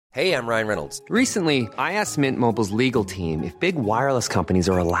Hey, I'm Ryan Reynolds. Recently, I asked Mint Mobile's legal team if big wireless companies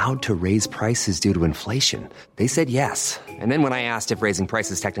are allowed to raise prices due to inflation. They said yes. And then when I asked if raising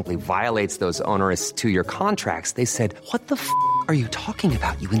prices technically violates those onerous two-year contracts, they said, "What the f*** are you talking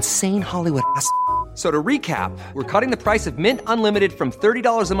about, you insane Hollywood ass?" So to recap, we're cutting the price of Mint Unlimited from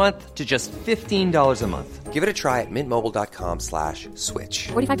 $30 a month to just $15 a month. Give it a try at mintmobile.com/switch.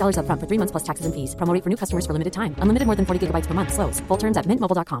 $45 up front for 3 months plus taxes and fees. Promo rate for new customers for limited time. Unlimited more than 40 gigabytes per month. Slows full terms at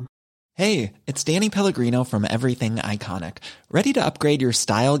mintmobile.com. Hey, it's Danny Pellegrino from Everything Iconic. Ready to upgrade your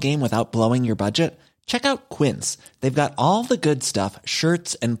style game without blowing your budget? Check out Quince. They've got all the good stuff,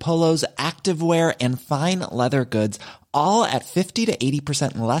 shirts and polos, activewear, and fine leather goods, all at 50 to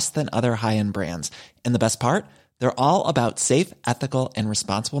 80% less than other high-end brands. And the best part? They're all about safe, ethical, and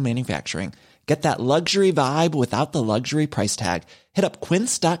responsible manufacturing. Get that luxury vibe without the luxury price tag. Hit up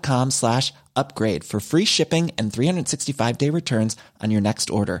quince.com/upgrade for free shipping and 365-day returns on your next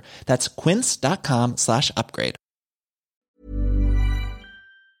order. That's quince.com/upgrade.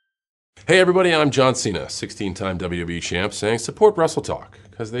 Hey everybody, I'm John Cena, 16-time WWE champ, saying support Wrestle Talk,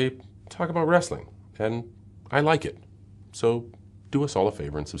 because they talk about wrestling, and I like it. So do us all a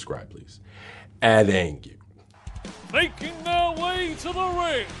favor and subscribe, please. And thank you. Making their way to the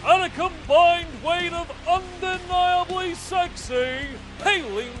ring at a combined weight of undeniably sexy,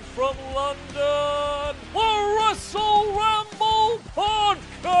 hailing from London, the Wrestle Ramble Podcast!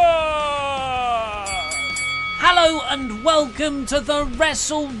 Hello and welcome to the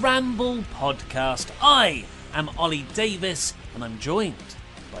Wrestle Ramble Podcast. I am Ollie Davis and I'm joined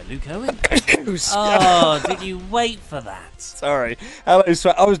by Luke Owen. Oh, did you wait for that? Sorry. Hello,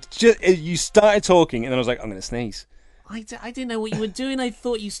 so I was just, you started talking and then I was like, I'm going to sneeze. I didn't know what you were doing. I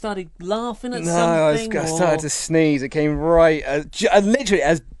thought you started laughing at No, something. I started to sneeze. It came right, literally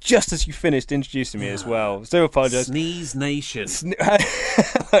just as you finished introducing me as well. So apologise. Sneeze Nation.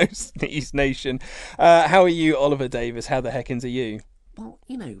 Hello, Sneeze Nation. How are you, Oliver Davis? How the heckins are you? Well,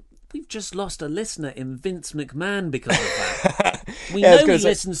 you know, we've just lost a listener in Vince McMahon because of that. We Yeah, know he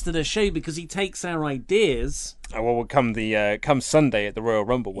listens to the show because he takes our ideas. Oh, well, come Sunday at the Royal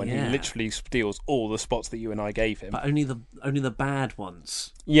Rumble when he Yeah. literally steals all the spots that you and I gave him. But only the bad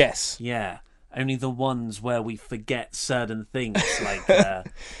ones. Yes. Yeah. Only the ones where we forget certain things, like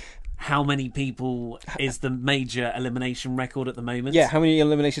how many people is the major elimination record at the moment? Yeah, how many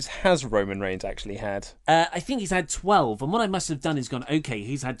eliminations has Roman Reigns actually had? I think he's had 12, and what I must have done is gone, okay,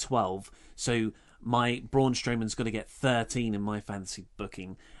 he's had 12, so my Braun Strowman's got to get 13 in my fantasy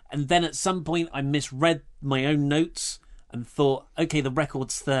booking. And then at some point I misread my own notes and thought, okay, the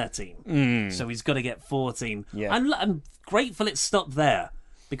record's 13, so he's got to get 14. Yeah. I'm grateful it stopped there,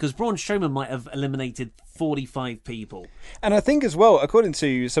 because Braun Strowman might have eliminated 45 people. And I think as well, according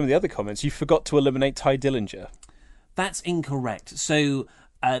to some of the other comments, you forgot to eliminate Ty Dillinger. That's incorrect. So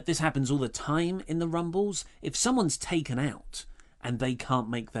this happens all the time in the Rumbles. If someone's taken out and they can't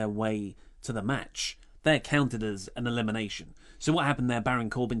make their way to the match, they're counted as an elimination. So what happened there,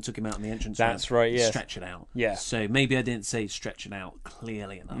 Baron Corbin took him out in the entrance. That's right, yes. Stretch it out. Yeah. So maybe I didn't say stretch it out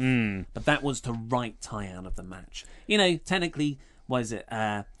clearly enough. But that was to write Ty out of the match. You know, technically, what is it?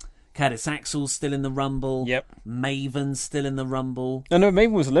 Curtis Axel's still in the Rumble. Yep. Maven's still in the Rumble. No,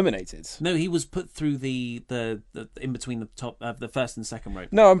 Maven was eliminated. No, he was put through the in between the top the first and second rope.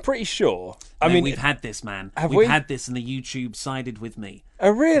 No, I'm pretty sure. I mean, we've had this, man. Have We've we? had this, and the YouTube sided with me. Oh,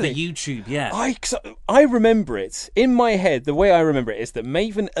 really? The YouTube, yeah. I remember it. In my head, the way I remember it is that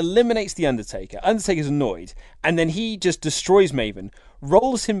Maven eliminates The Undertaker. Undertaker's annoyed, and then he just destroys Maven,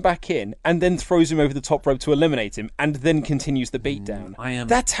 rolls him back in, and then throws him over the top rope to eliminate him, and then continues the beatdown.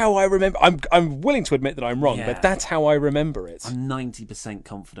 That's how I remember. I'm willing to admit that I'm wrong, but that's how I remember it. I'm 90%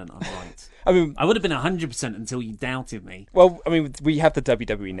 confident I'm right. I mean, I would have been 100% until you doubted me. Well, I mean, we have the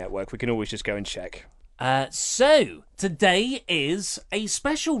WWE Network. We can always just go and check. So, today is a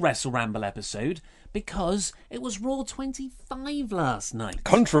special Wrestle Ramble episode because it was Raw 25 last night.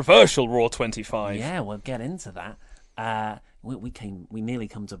 Controversial Raw 25. Yeah, we'll get into that. We nearly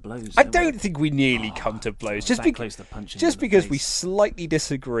come to blows. I don't think we nearly come to blows. Just, close to punching just in the because face. we slightly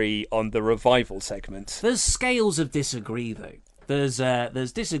disagree on the revival segment. There's scales of disagree, though.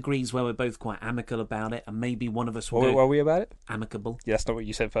 There's disagrees where we're both quite amicable about it, and maybe one of us will What were we about it? amicable. Yeah, that's not what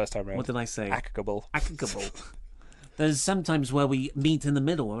you said first time around. What did I say? Amicable. Amicable. There's sometimes where we meet in the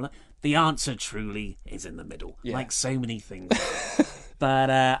middle. We're like, the answer truly is in the middle, like so many things. But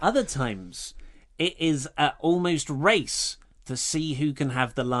other times, it is an almost race to see who can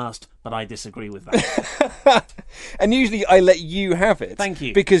have the last, but I disagree with that. And usually I let you have it. Thank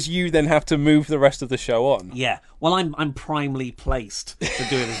you. Because you then have to move the rest of the show on. Yeah, well, I'm primely placed to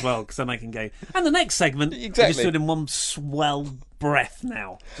do it as well, because then I can go. And the next segment, I just Exactly. do it in one swell breath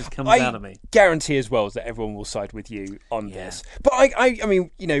now just comes out of me. Guarantee as well that everyone will side with you on this. But I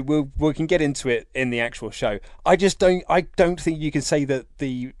mean, you know, we can get into it in the actual show. I don't think you can say that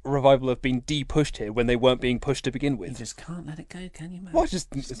the revival have been de-pushed here when they weren't being pushed to begin with. You just can't let it go, can you, man? What? Just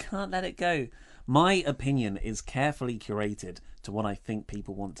can't let it go. My opinion is carefully curated to what I think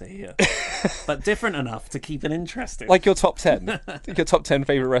people want to hear, but different enough to keep it interesting. Like your top 10. Your top 10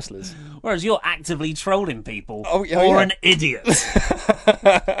 favourite wrestlers. Whereas you're actively trolling people an idiot.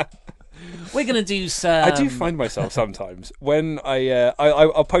 We're going to do some... I do find myself sometimes when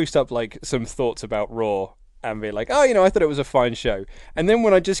I'll post up like some thoughts about Raw and be like, oh, you know, I thought it was a fine show. And then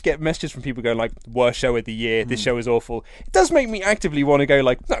when I just get messages from people going like, worst show of the year, this show is awful, it does make me actively want to go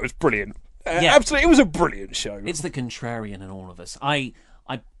like, that was brilliant. Absolutely, it was a brilliant show. It's the contrarian in all of us. I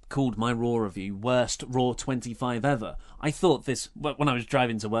called my Raw review worst Raw 25 ever. I thought this, when I was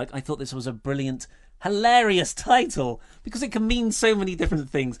driving to work, I thought this was a brilliant, hilarious title because it can mean so many different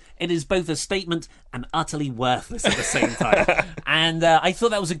things. It is both a statement and utterly worthless at the same time. And I thought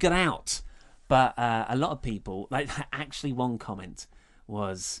that was a good out. But a lot of people, like actually one comment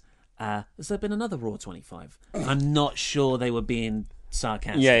was, has there been another Raw 25? I'm not sure they were being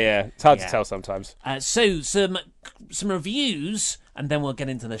sarcastic. Yeah. It's hard to tell sometimes. So some reviews, and then we'll get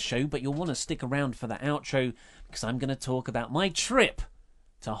into the show. But you'll want to stick around for the outro because I'm going to talk about my trip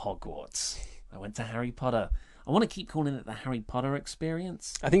to Hogwarts. I went to Harry Potter. I want to keep calling it the Harry Potter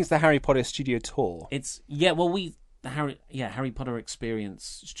experience. I think it's the Harry Potter Studio Tour. Harry Potter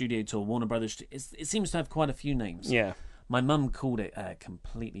Experience Studio Tour, Warner Brothers. It seems to have quite a few names. Yeah. My mum called it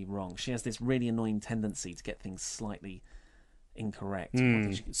completely wrong. She has this really annoying tendency to get things slightly incorrect.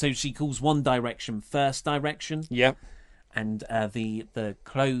 So she calls One Direction First Direction. Yep. And the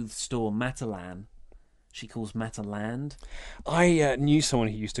clothes store Matalan, she calls Mataland. I knew someone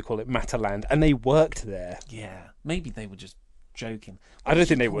who used to call it Mataland, and they worked there. Yeah. Maybe they were just joking. I don't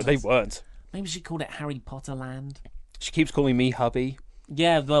think they were. They weren't. Maybe she called it Harry Potter Land. She keeps calling me hubby.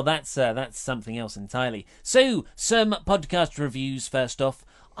 Yeah, well, that's something else entirely. So, some podcast reviews first off.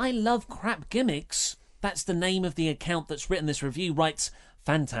 I love crap gimmicks. That's the name of the account that's written this review. Writes,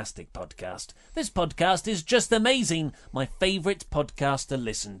 fantastic podcast. This podcast is just amazing. My favourite podcast to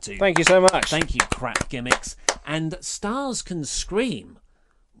listen to. Thank you so much. Thank you, crap gimmicks. And Stars Can Scream.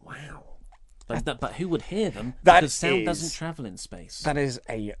 Wow. But who would hear them? Because sound doesn't travel in space. That is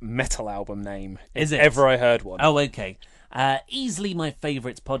a metal album name. Is it? If ever I heard one. Oh, okay. Easily my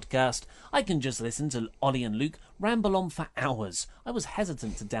favourite podcast. I can just listen to Ollie and Luke ramble on for hours. I was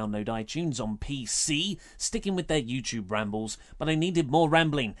hesitant to download iTunes on PC, sticking with their YouTube rambles, but I needed more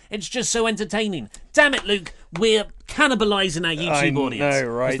rambling. It's just so entertaining. Damn it, Luke, we're cannibalising our YouTube audience. I know,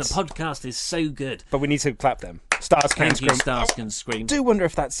 right? Because the podcast is so good. But we need to clap them. Stars Can Scream. Stars Can Scream. I do wonder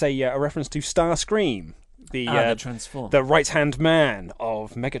if that's a reference to Starscream, the Transform, the right-hand man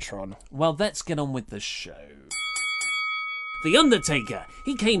of Megatron. Well, let's get on with the show. The Undertaker.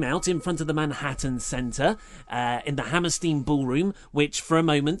 He came out in front of the Manhattan Center in the Hammerstein Ballroom, which for a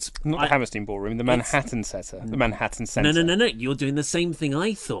moment... Not the Hammerstein Ballroom, the Manhattan Center. The Manhattan Center. No. You're doing the same thing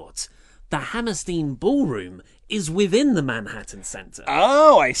I thought. The Hammerstein Ballroom is within the Manhattan Center.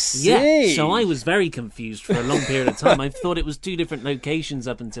 Oh, I see. Yeah, so I was very confused for a long period of time. I thought it was two different locations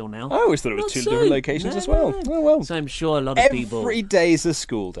up until now. I always thought it was two different locations as well. Oh, well. So I'm sure a lot of people... Every day's a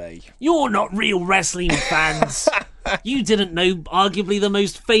school day. You're not real wrestling fans. You didn't know arguably the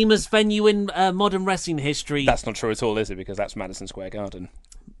most famous venue in modern wrestling history. That's not true at all, is it? Because that's Madison Square Garden.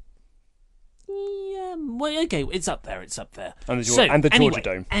 Yeah, well, okay, it's up there. And the Georgia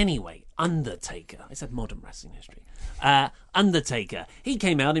Dome. Anyway, Undertaker. I said modern wrestling history. Undertaker. He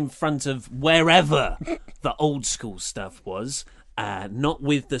came out in front of wherever the old school stuff was, not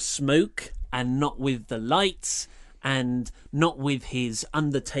with the smoke and not with the lights and not with his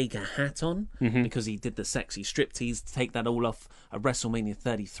Undertaker hat on, because he did the sexy striptease to take that all off at WrestleMania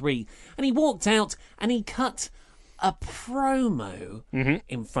 33. And he walked out and he cut a promo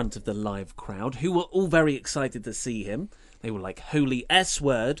in front of the live crowd, who were all very excited to see him. They were like, holy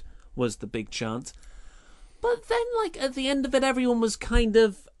S-word was the big chant. But then, like, at the end of it, everyone was kind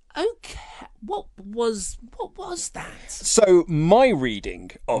of, okay, what was that? So my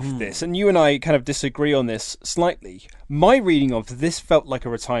reading of this, and you and I kind of disagree on this slightly, my reading of this felt like a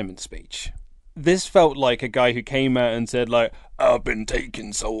retirement speech. This felt like a guy who came out and said, like, I've been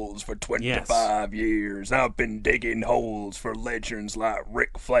taking souls for 25 years. I've been digging holes for legends like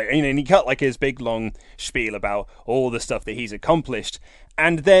Ric Flair. And he cut like his big long spiel about all the stuff that he's accomplished.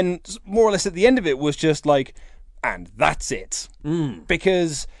 And then more or less at the end of it was just like, and that's it.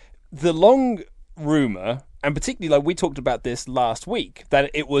 Because the long rumour, and particularly like we talked about this last week,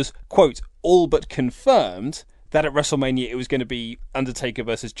 that it was, quote, all but confirmed that at WrestleMania it was going to be Undertaker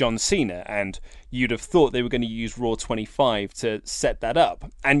versus John Cena, and you'd have thought they were going to use Raw 25 to set that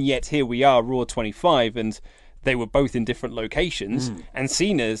up. And yet here we are, Raw 25, and they were both in different locations, and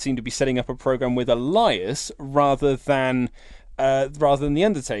Cena seemed to be setting up a program with Elias rather than The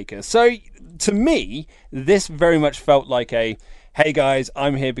Undertaker. So, to me, this very much felt like a, hey guys,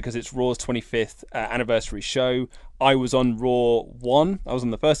 I'm here because it's Raw's 25th anniversary show. I was on Raw 1. I was on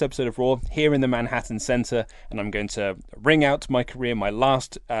the first episode of Raw here in the Manhattan Center, and I'm going to ring out my career, my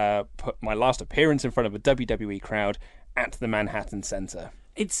last appearance in front of a WWE crowd at the Manhattan Center.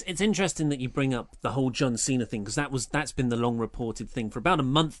 It's interesting that you bring up the whole John Cena thing, because that's been the long reported thing for about a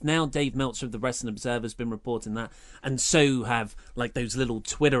month now. Dave Meltzer of the Wrestling Observer has been reporting that, and so have like those little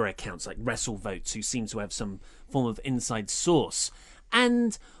Twitter accounts like WrestleVotes, who seem to have some form of inside source.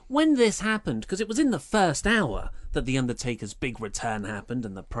 And when this happened, because it was in the first hour that The Undertaker's big return happened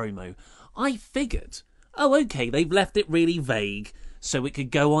and the promo, I figured, oh okay, they've left it really vague so it could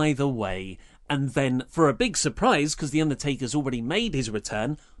go either way. And then, for a big surprise, because The Undertaker's already made his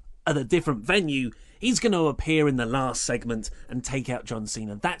return at a different venue, he's going to appear in the last segment and take out John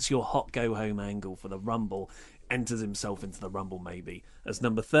Cena. That's your hot go-home angle for the Rumble. Enters himself into the Rumble, maybe, as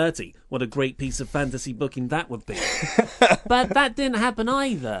number 30. What a great piece of fantasy booking that would be. But that didn't happen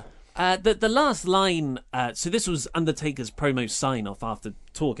either. The last line, so this was Undertaker's promo sign-off after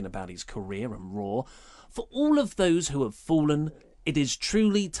talking about his career and Raw. For all of those who have fallen, it is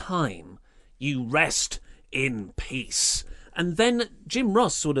truly time you rest in peace. And then Jim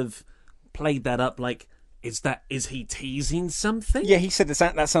Ross sort of played that up like, is he teasing something? Yeah, he said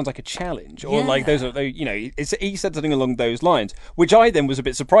that sounds like a challenge, or like he said something along those lines, which I then was a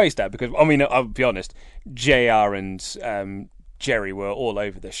bit surprised at, because I mean, I'll be honest, JR and Jerry were all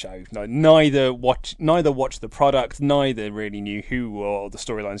over the show. Neither watched the product, neither really knew who or the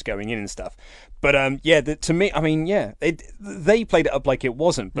storylines going in and stuff. But to me, I mean, they played it up like it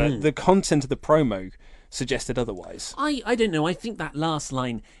wasn't, but the content of the promo suggested otherwise. I don't know. I think that last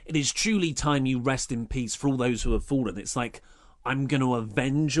line, it is truly time you rest in peace for all those who have fallen. It's like, I'm going to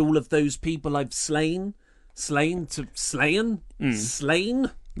avenge all of those people I've slain. Slain?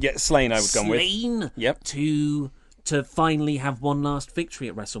 Yeah, slain I would go with. Slain? Yep. To finally have one last victory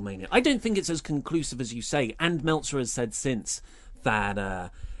at WrestleMania. I don't think it's as conclusive as you say, and Meltzer has said since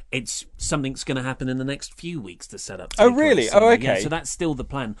that it's something's going to happen in the next few weeks to set up. Oh, really? Oh, okay. Yeah, so that's still the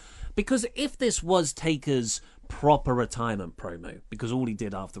plan. Because if this was Taker's proper retirement promo, because all he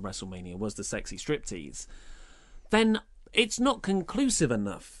did after WrestleMania was the sexy striptease, then it's not conclusive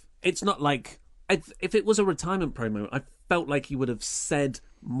enough. It's not like, if it was a retirement promo, I felt like he would have said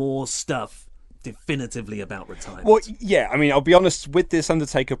more stuff definitively about retirement. Well, yeah, I mean, I'll be honest, with this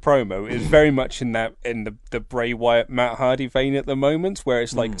Undertaker promo, it's very much in the Bray Wyatt, Matt Hardy vein at the moment, where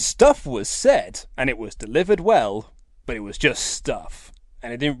it's like, stuff was said, and it was delivered well, but it was just stuff.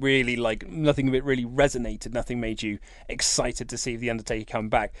 And it didn't really, nothing of it really resonated, nothing made you excited to see The Undertaker come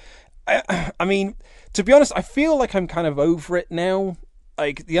back. I mean, to be honest, I feel like I'm kind of over it now.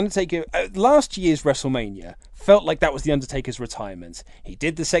 Like, The Undertaker, last year's WrestleMania felt like that was The Undertaker's retirement. He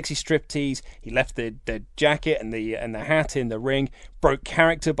did the sexy striptease, he left the jacket and the hat in the ring, broke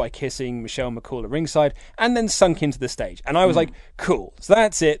character by kissing Michelle McCool at ringside, and then sunk into the stage. And I was like, cool, so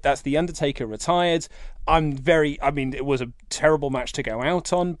that's it, that's The Undertaker retired. It was a terrible match to go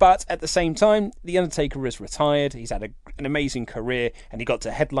out on, but at the same time, The Undertaker is retired, he's had an amazing career, and he got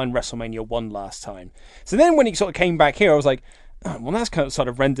to headline WrestleMania 1 last time. So then when he sort of came back here, I was like, oh, well, that's kind of sort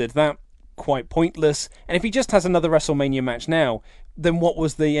of rendered that quite pointless. And if he just has another WrestleMania match now, then what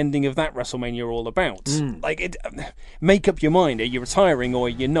was the ending of that WrestleMania all about? Make up your mind. Are you retiring or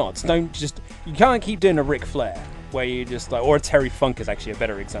you're not? You can't keep doing a Ric Flair where you just or a Terry Funk is actually a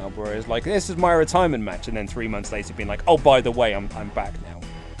better example, where it's like, this is my retirement match, and then 3 months later being like, oh, by the way, I'm back now.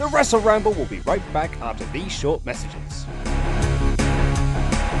 The Wrestle Ramble will be right back after these short messages.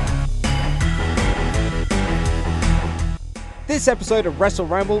 This episode of Wrestle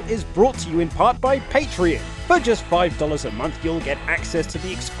Ramble is brought to you in part by Patreon. For just $5 a month, you'll get access to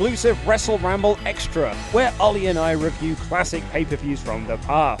the exclusive Wrestle Ramble Extra, where Ollie and I review classic pay-per-views from the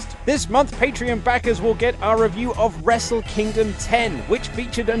past. This month, Patreon backers will get our review of Wrestle Kingdom 10, which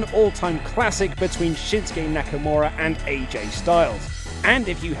featured an all-time classic between Shinsuke Nakamura and AJ Styles. And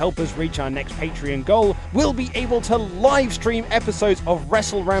if you help us reach our next Patreon goal, we'll be able to live stream episodes of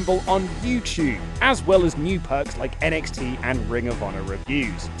Wrestle Ramble on YouTube, as well as new perks like NXT and Ring of Honor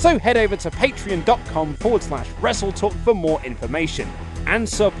reviews. So head over to patreon.com/WrestleTalk for more information, and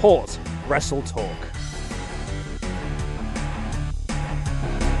support Wrestle Talk.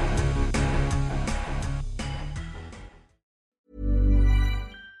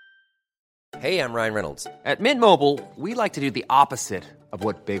 Hey, I'm Ryan Reynolds. At Mint Mobile, we like to do the opposite of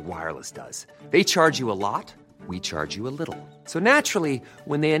what Big Wireless does. They charge you a lot, we charge you a little. So naturally,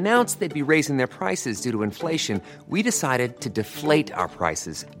 when they announced they'd be raising their prices due to inflation, we decided to deflate our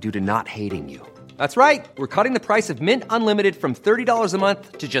prices due to not hating you. That's right. We're cutting the price of Mint Unlimited from $30 a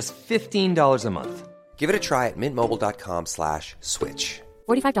month to just $15 a month. Give it a try at mintmobile.com/switch.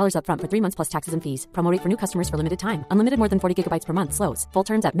 $45 up front for 3 months plus taxes and fees. Promo rate for new customers for limited time. Unlimited more than 40 gigabytes per month. Slows full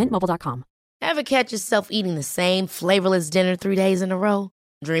terms at mintmobile.com. Ever catch yourself eating the same flavorless dinner 3 days in a row?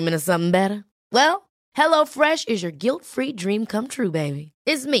 Dreaming of something better? Well, HelloFresh is your guilt-free dream come true, baby.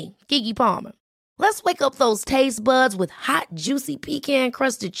 It's me, Keke Palmer. Let's wake up those taste buds with hot, juicy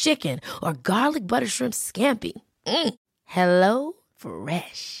pecan-crusted chicken or garlic butter shrimp scampi. Hello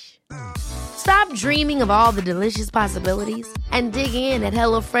Fresh. Stop dreaming of all the delicious possibilities and dig in at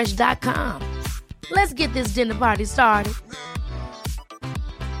HelloFresh.com. Let's get this dinner party started.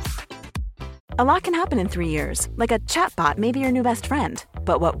 A lot can happen in 3 years, like a chatbot may be your new best friend.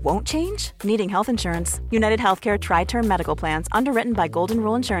 But what won't change? Needing health insurance. United Healthcare Tri-Term Medical Plans, underwritten by Golden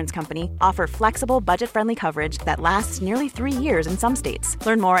Rule Insurance Company, offer flexible, budget-friendly coverage that lasts nearly 3 years in some states.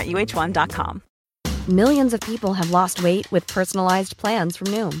 Learn more at uh1.com. Millions of people have lost weight with personalized plans from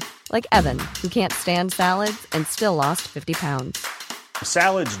Noom. Like Evan, who can't stand salads and still lost 50 pounds.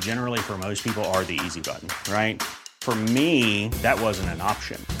 Salads generally for most people are the easy button, right? For me, that wasn't an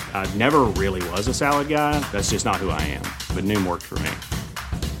option. I never really was a salad guy. That's just not who I am. But Noom worked for me.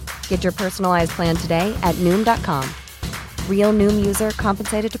 Get your personalized plan today at Noom.com. Real Noom user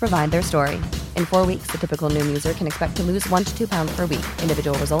compensated to provide their story. In 4 weeks, the typical Noom user can expect to lose 1 to 2 pounds per week.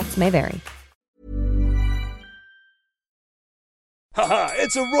 Individual results may vary. Haha,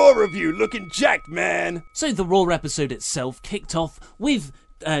 it's a Raw review looking jacked, man. So the Raw episode itself kicked off with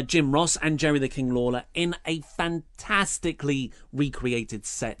Jim Ross and Jerry the King Lawler in a fantastically recreated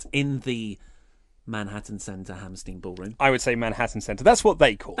set in the Manhattan Center Hammerstein Ballroom. I would say Manhattan Center. That's what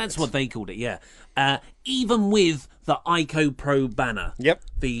they called it. That's what they called it, yeah. Even with the Ico Pro banner. Yep.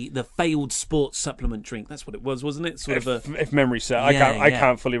 The failed sports supplement drink. That's what it was, wasn't it? Sort of if memory serves. I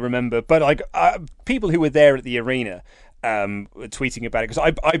can't fully remember. But like people who were there at the arena were tweeting about it,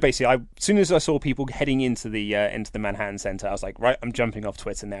 because I basically as soon as I saw people heading into the Manhattan Center, I was like, right, I'm jumping off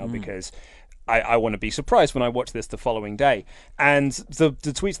Twitter now because I want to be surprised when I watch this the following day. And the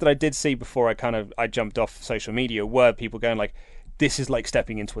tweets that I did see before I jumped off social media were people going like, this is like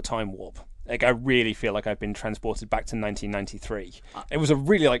stepping into a time warp. Like, I really feel like I've been transported back to 1993. It was a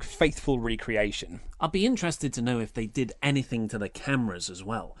really like faithful recreation. I'd be interested to know if they did anything to the cameras as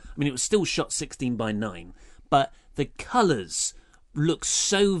well. I mean, it was still shot 16:9, but the colours look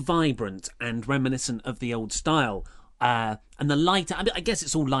so vibrant and reminiscent of the old style. And the light, I guess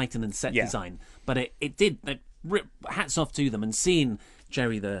it's all lighting and set design, but it did, hats off to them. And seeing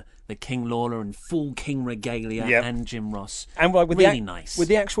Jerry the King Lawler in full King regalia and Jim Ross, and like with really nice. With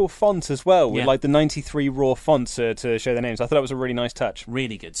the actual font as well, with like the 93 Raw font to show their names. I thought that was a really nice touch.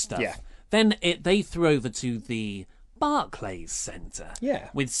 Really good stuff. Yeah. Then they threw over to the Barclays Center. Yeah.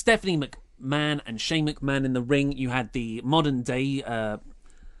 With Stephanie McMahon and Shane McMahon in the ring. You had the modern day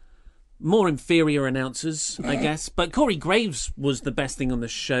more inferior announcers, I guess. But Corey Graves was the best thing on the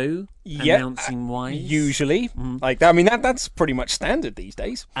show, announcing-wise. Usually. Like that. I mean, that's pretty much standard these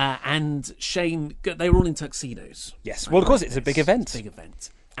days. And Shane, they were all in tuxedos. Yes. Well, of course, it's a big event. It's a big event.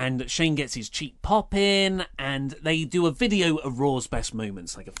 And Shane gets his cheap pop in, and they do a video of Raw's best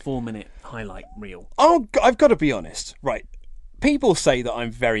moments, like a 4-minute highlight reel. Oh, I've got to be honest. Right. People say that I'm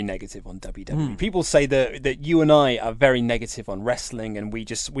very negative on WWE. People say that you and I are very negative on wrestling, and we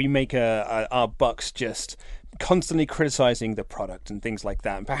make our bucks just constantly criticizing the product and things like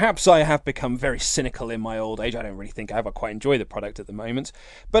that. And perhaps I have become very cynical in my old age. I don't really think I ever quite enjoy the product at the moment.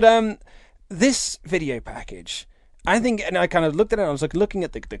 But this video package, I think, and I kind of looked at it, and I was like looking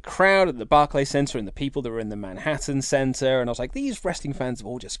at the crowd at the Barclays Center and the people that were in the Manhattan Center, and I was like, these wrestling fans have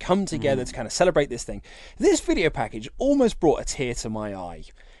all just come together to kind of celebrate this thing. This video package almost brought a tear to my eye,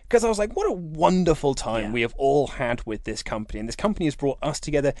 because I was like, what a wonderful time we have all had with this company, and this company has brought us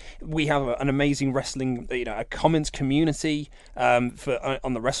together. We have an amazing wrestling, a comments community on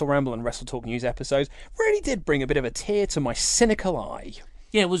the Wrestle Ramble and Wrestle Talk News episodes. Really did bring a bit of a tear to my cynical eye.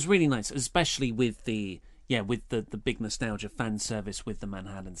 Yeah, it was really nice, especially with the big nostalgia fan service with the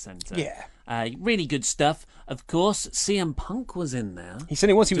Manhattan Center. Yeah. Really good stuff. Of course, CM Punk was in there. He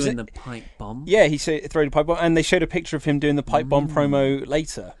certainly was. He was doing the pipe bomb. Yeah, he threw the pipe bomb, and they showed a picture of him doing the pipe bomb promo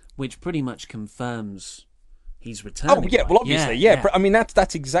later. Which pretty much confirms he's returning. Oh, yeah, well, obviously, yeah. yeah. I mean,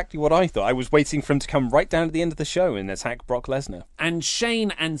 that's exactly what I thought. I was waiting for him to come right down at the end of the show and attack Brock Lesnar. And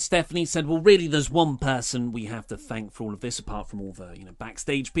Shane and Stephanie said, well, really, there's one person we have to thank for all of this, apart from all the,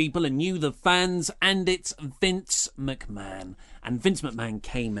 backstage people and you, the fans, and it's Vince McMahon. And Vince McMahon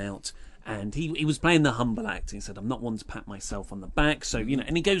came out and he was playing the humble act. He said, I'm not one to pat myself on the back, so,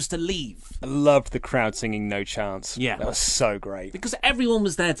 and he goes to leave. I loved the crowd singing No Chance. Yeah. That was so great. Because everyone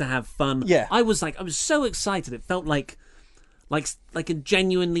was there to have fun. Yeah. I was so excited. It felt like a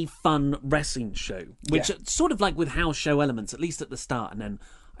genuinely fun wrestling show, which sort of like with house show elements, at least at the start, and then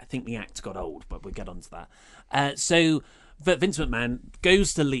I think the act got old, but we'll get onto that. So Vince McMahon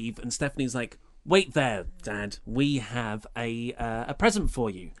goes to leave, and Stephanie's like, wait there, Dad, we have a present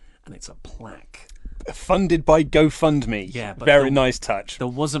for you. And it's a plaque. Funded by GoFundMe. Yeah, but very nice touch. There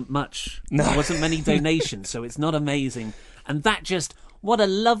wasn't much. No. There wasn't many donations, so it's not amazing. And that just, what a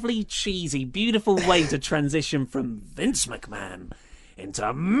lovely, cheesy, beautiful way to transition from Vince McMahon into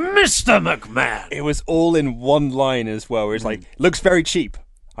Mr. McMahon. It was all in one line as well, where it's like, looks very cheap.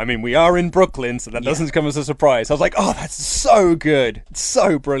 I mean, we are in Brooklyn, so that doesn't come as a surprise. I was like, oh, that's so good. It's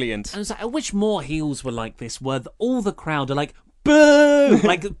so brilliant. And I was like, I wish more heels were like this, where all the crowd are like, boo!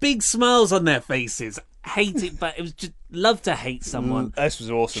 Like big smiles on their faces. Hate it, but it was just love to hate someone. This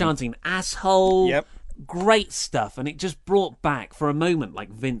was awesome. Chanting asshole. Yep. Great stuff. And it just brought back for a moment like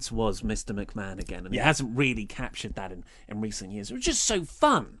Vince was Mr. McMahon again. And he hasn't really captured that in recent years. It was just so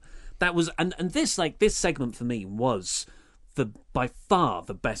fun. That was and this segment for me was by far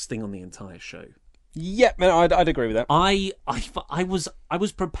the best thing on the entire show. Yeah, man, I'd agree with that. I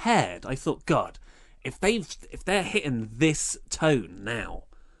was prepared. I thought, God, if they're hitting this tone now,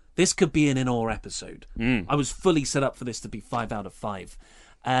 this could be an in-awe episode. I was fully set up for this to be 5 out of 5.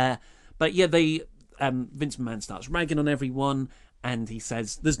 But yeah, Vince McMahon starts ragging on everyone, and he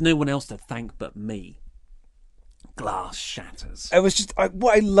says, "There's no one else to thank but me." Glass shatters. It was just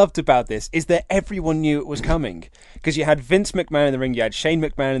what I loved about this is that everyone knew it was coming, because you had Vince McMahon in the ring, you had Shane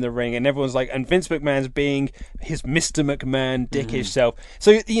McMahon in the ring, and everyone's like, and Vince McMahon's being his Mr. McMahon dickish self.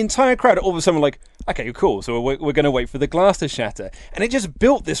 So the entire crowd all of a sudden were like, okay, cool. So we're going to wait for the glass to shatter, and it just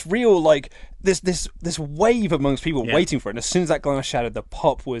built this real this wave amongst people waiting for it. And as soon as that glass shattered, the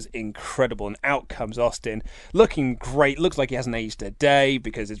pop was incredible, and out comes Austin, looking great. Looks like he hasn't aged a day,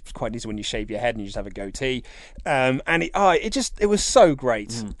 because it's quite easy when you shave your head and you just have a goatee. And it was so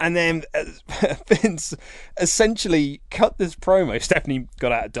great. And then Vince essentially cut this promo. Stephanie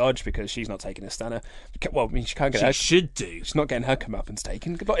got out of dodge because she's not taking a stunner. Well, I mean, she can't get her. She should do. She's not getting her comeuppance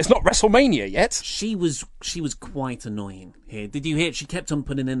taken. It's not WrestleMania yet. She was quite annoying here. Did you hear it? She kept on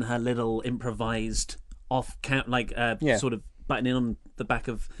putting in her little improvised off count, sort of buttoning on the back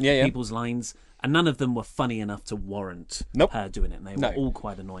of people's lines. And none of them were funny enough to warrant her doing it. And they were all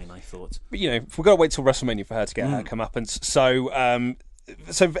quite annoying, I thought. But, we've got to wait till WrestleMania for her to get her comeuppance. So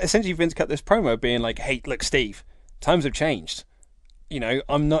essentially Vince cut this promo being like, hey, look, Steve, times have changed.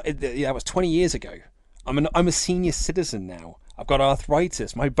 I'm not... That was 20 years ago. I'm a senior citizen now. I've got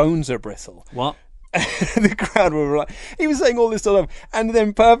arthritis. My bones are brittle. What? The crowd were like... He was saying all this stuff. And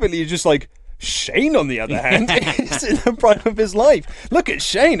then perfectly, you're just like... Shane, on the other hand, is in the prime of his life. Look at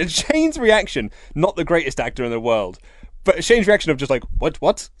Shane. And Shane's reaction, not the greatest actor in the world, but Shane's reaction of just like,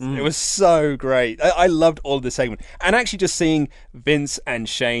 what? It was so great. I loved all of this segment. And actually just seeing Vince and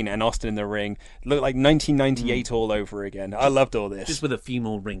Shane and Austin in the ring look like 1998 all over again. I loved all this. Just with a few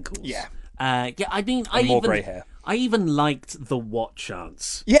more wrinkles. Yeah. I mean, more grey hair. I even liked the what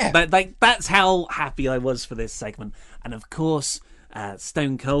chants. Yeah. But that's how happy I was for this segment. And of course...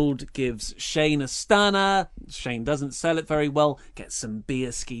 Stone Cold gives Shane a stunner. Shane doesn't sell it very well. Gets some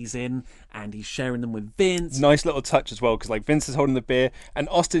beer skis in, and he's sharing them with Vince. Nice little touch as well, because Vince is holding the beer, and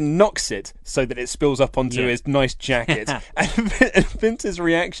Austin knocks it so that it spills up onto his nice jacket. and Vince's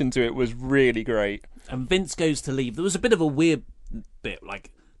reaction to it was really great. And Vince goes to leave. There was a bit of a weird bit,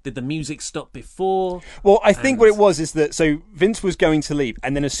 did the music stop before? Well, I think what it was is that Vince was going to leave,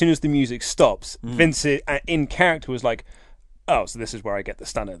 and then as soon as the music stops, Vince in character was like, oh, so this is where I get the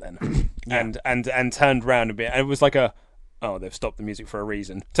stunner then. and turned round a bit. And it was like they've stopped the music for a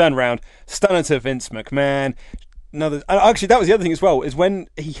reason. Turned round, stunner to Vince McMahon. Actually, that was the other thing as well, is when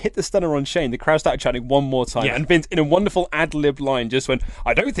he hit the stunner on Shane, the crowd started chanting one more time. Yeah. And Vince, in a wonderful ad-lib line, just went,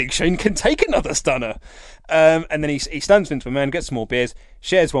 I don't think Shane can take another stunner. And then he stuns Vince McMahon, gets some more beers,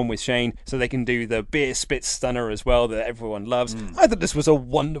 shares one with Shane, so they can do the beer spit stunner as well that everyone loves. I thought this was a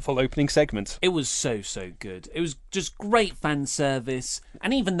wonderful opening segment. It was so good. It was just great fan service.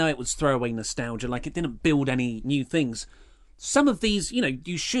 And even though it was throwaway nostalgia, it didn't build any new things, some of these,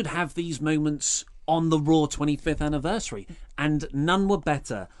 you should have these moments on the Raw 25th anniversary. and none were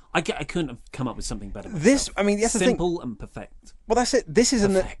better. I couldn't have come up with something better myself. This, I mean, that's the thing. Simple and perfect. Well, that's it. This is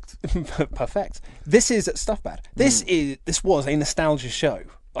Perfect. perfect. This is Stuff Bad. This was a nostalgia show.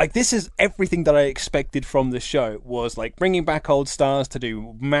 Like, this is everything that I expected from the show. Was like bringing back old stars to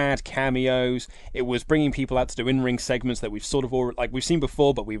do mad cameos. It was bringing people out to do in-ring segments that we've sort of already, like we've seen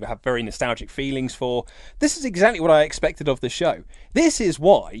before, but we have very nostalgic feelings for. This is exactly what I expected of the show. This is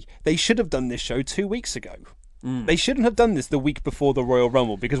why they should have done this show 2 weeks ago. They shouldn't have done this the week before the Royal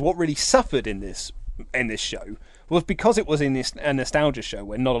Rumble, because what really suffered in this show was because it was a nostalgia show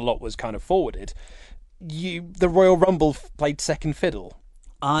where not a lot was kind of forwarded. The Royal Rumble played second fiddle.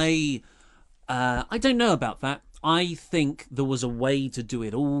 I don't know about that. I think there was a way to do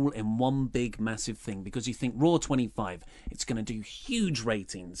it all in one big massive thing, because you think Raw 25, it's going to do huge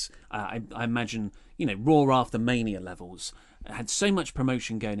ratings. I imagine, Raw after Mania levels. It had so much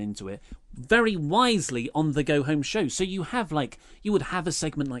promotion going into it, very wisely on the Go Home show. So you would have a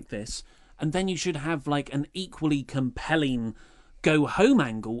segment like this, and then you should have like an equally compelling Go Home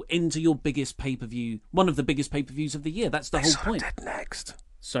angle into your biggest pay-per-view, one of the biggest pay-per-views of the year. That's the whole point. They sort of did next.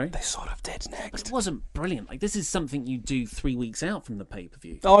 Sorry? They sort of did next. But it wasn't brilliant. Like, this is something you do 3 weeks out from the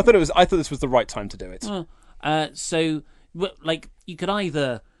pay-per-view. Oh, I thought this was the right time to do it. So, like, you could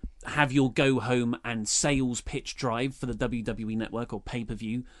either have your Go Home and sales pitch drive for the WWE Network or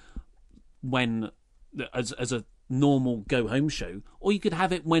pay-per-view as a normal Go Home show, or you could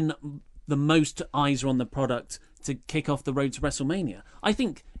have it when the most eyes are on the product to kick off the road to WrestleMania. I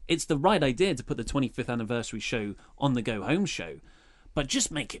think it's the right idea to put the 25th anniversary show on the Go Home show, but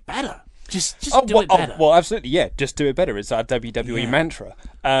just make it better. Just do it better. Well, absolutely, yeah. Just do it better. It's our WWE mantra.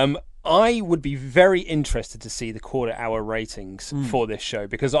 I would be very interested to see the quarter-hour ratings for this show,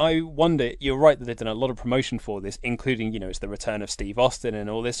 because I wonder, you're right that they've done a lot of promotion for this, including, it's the return of Steve Austin and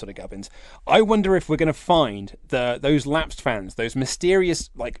all this sort of gubbins. I wonder if we're going to find those lapsed fans, those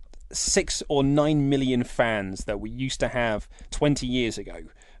mysterious, 6 or 9 million fans that we used to have 20 years ago,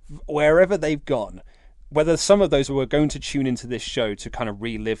 wherever they've gone, whether some of those were going to tune into this show to kind of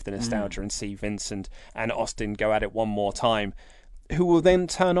relive the nostalgia and see Vince and Austin go at it one more time, who will then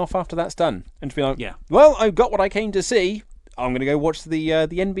turn off after that's done and be like, well, I've got what I came to see. I'm going to go watch the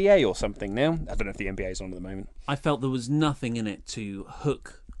NBA or something now. I don't know if the NBA is on at the moment. I felt there was nothing in it to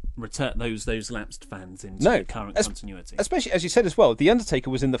hook those lapsed fans into the current continuity. Especially, as you said as well, The Undertaker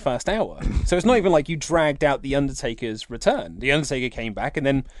was in the first hour. So it's not even like you dragged out The Undertaker's return. The Undertaker came back, and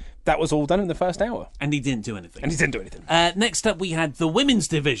then that was all done in the first hour. And he didn't do anything. Next up, we had the women's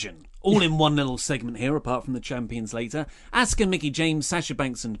division. All in one little segment here, apart from the champions later. Asuka, Mickie James, Sasha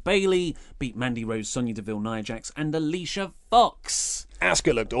Banks and Bayley beat Mandy Rose, Sonya Deville, Nia Jax and Alicia Fox.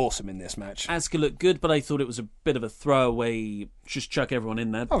 Asuka looked awesome in this match. Asuka looked good, but I thought it was a bit of a throwaway, just chuck everyone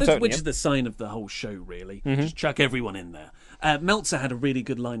in there. Which is the sign of the whole show, really. Just chuck everyone in there. Meltzer had a really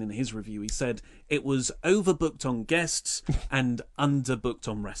good line in his review. He said it was overbooked on guests and underbooked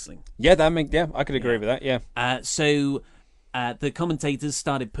on wrestling. Yeah, I could agree with that, yeah. So the commentators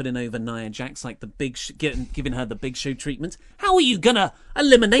started putting over Nia Jax, like giving her the Big Show treatment. How are you gonna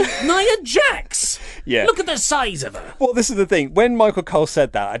eliminate Nia Jax? Yeah, look at the size of her. Well, this is the thing. When Michael Cole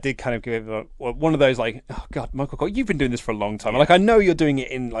said that, I did kind of give it one of those like, oh god, Michael Cole, you've been doing this for a long time. Like, I know you're doing it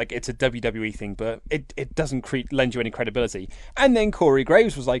in like it's a WWE thing, but it doesn't lend you any credibility. And then Corey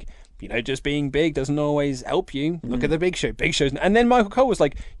Graves was like, just being big doesn't always help you. Look at the Big Show. Big Show's... And then Michael Cole was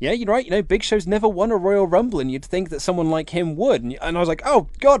like, yeah, you're right. Big Show's never won a Royal Rumble, and you'd think that someone like him would. And I was like, oh,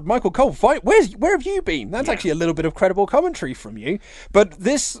 God, Michael Cole, where have you been? That's actually a little bit of credible commentary from you. But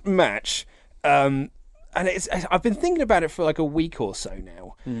this match, and I've been thinking about it for like a week or so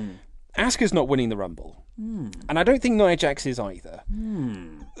now. Asuka's not winning the Rumble. And I don't think Nia Jax is either.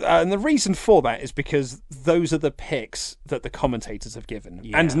 And the reason for that is because those are the picks that the commentators have given.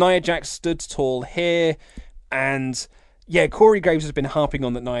 Yeah. And Nia Jax stood tall here, and yeah, Corey Graves has been harping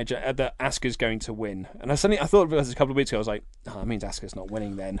on that that Asuka's going to win. And I thought of it a couple of weeks ago. I was like, that means Asuka's not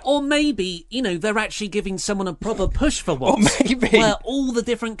winning then. Or maybe, they're actually giving someone a proper push for once. Or maybe. Where all the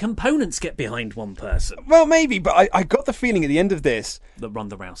different components get behind one person. Well, maybe, but I got the feeling at the end of this... that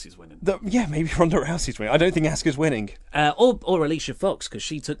Ronda Rousey's winning. Maybe Ronda Rousey's winning. I don't think Asuka's winning. Or Alicia Fox, because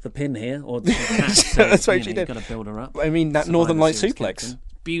she took the pin here. Or that's right, she did. Got to build her up. I mean, that Northern Light suplex.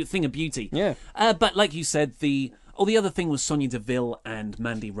 Thing of beauty. Yeah. But like you said, the other thing was Sonya Deville and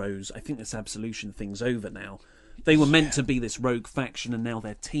Mandy Rose. I think this Absolution thing's over now. They were meant to be this rogue faction, and now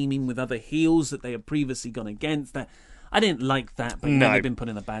they're teaming with other heels that they had previously gone against. I didn't like that, but they've been put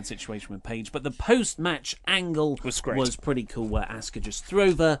in a bad situation with Paige. But the post-match angle was pretty cool, where Asuka just threw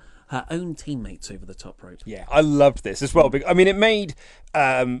over her own teammates over the top rope. Yeah, I loved this as well. I mean, it made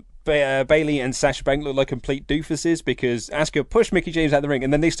Bayley and Sasha Banks looked like complete doofuses because Asuka pushed Mickie James out of the ring,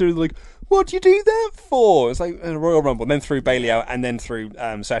 and then they stood like, "What do you do that for?" It's like a Royal Rumble, and then threw Bayley out, and then threw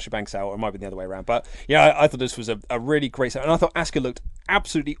Sasha Banks out, or it might be the other way around. But yeah, I thought this was a really great set, and I thought Asuka looked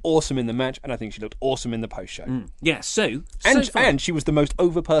absolutely awesome in the match, and I think she looked awesome in the post show. Yeah, so far, and she was the most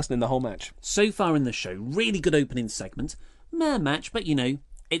over person in the whole match. So far in the show, really good opening segment, mere match, but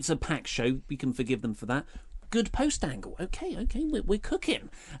it's a packed show. We can forgive them for that. Good post angle. Okay, we're cooking.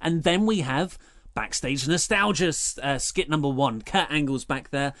 And then we have backstage nostalgia skit number 1. Kurt Angle's back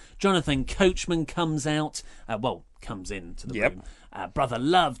there. Jonathan Coachman comes out. Comes into the room. Brother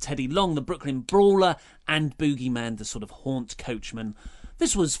Love, Teddy Long, the Brooklyn Brawler, and Boogeyman to sort of haunt Coachman.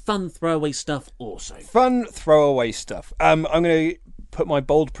 This was fun throwaway stuff also. Fun throwaway stuff. I'm going to put my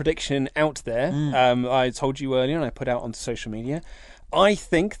bold prediction out there. I told you earlier, and I put out on social media. I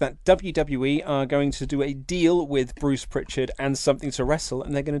think that WWE are going to do a deal with Bruce Pritchard and Something to Wrestle,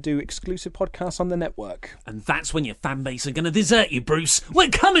 and they're going to do exclusive podcasts on the network. And that's when your fan base are going to desert you, Bruce. We're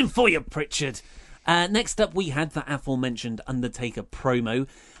coming for you, Pritchard. Next up, we had the aforementioned Undertaker promo.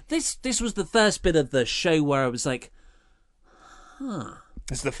 This was the first bit of the show where I was like, huh.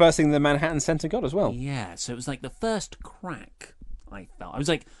 This is the first thing the Manhattan Center got as well. Yeah, so it was like the first crack, I felt. I was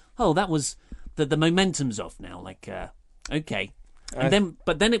like, oh, that was... The momentum's off now. Like, okay.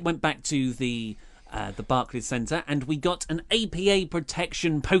 But then it went back to the Barclays Center, and we got an APA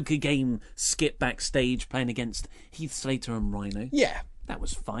protection poker game skit backstage playing against Heath Slater and Rhino. Yeah. That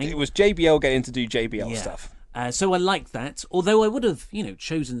was fine. It was JBL getting to do JBL stuff. So I like that, although I would have,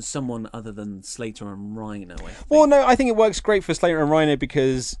 chosen someone other than Slater and Rhino. Well, no, I think it works great for Slater and Rhino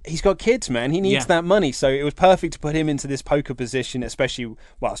because he's got kids, man. He needs that money, so it was perfect to put him into this poker position, especially with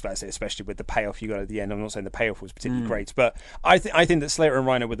the payoff you got at the end. I'm not saying the payoff was particularly great, but I think that Slater and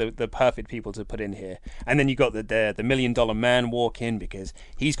Rhino were the perfect people to put in here. And then you got the $1 Million Man walk in because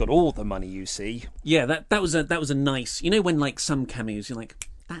he's got all the money, you see. Yeah, that was a nice. When like some cameos, you're like,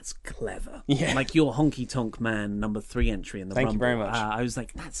 that's clever. Yeah. Like your Honky Tonk Man number 3 entry in the Rumble. Thank you very much. I was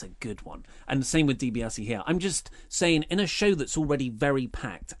like, that's a good one. And the same with DiBiase here. I'm just saying, in a show that's already very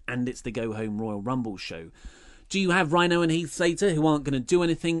packed, and it's the Go Home Royal Rumble show, do you have Rhino and Heath Slater who aren't going to do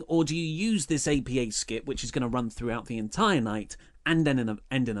anything, or do you use this APA skit, which is going to run throughout the entire night and then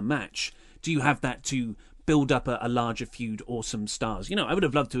end in a match? Do you have that to build up a larger feud or some stars? I would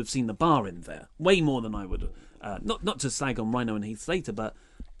have loved to have seen the Bar in there, way more than I would have. Not to slag on Rhino and Heath Slater, but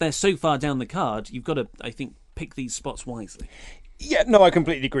they're so far down the card, you've got to, I think, pick these spots wisely. Yeah, no, I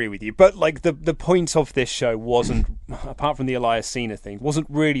completely agree with you. But like the point of this show wasn't, apart from the Elias Cena thing, wasn't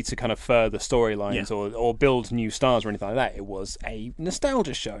really to kind of further storylines or build new stars or anything like that. It was a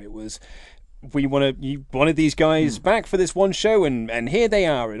nostalgia show. It was, you wanted these guys back for this one show, and here they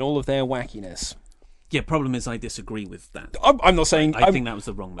are in all of their wackiness. Yeah, problem is I disagree with that. I'm not saying... I think that was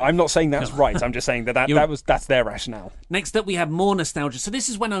the wrong move. I'm not saying that's right. I'm just saying that's their rationale. Next up, we have more nostalgia. So this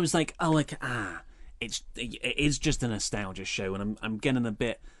is when I was like, it is just a nostalgia show, and I'm getting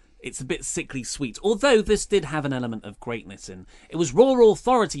it's a bit sickly sweet. Although this did have an element of greatness in. It was Raw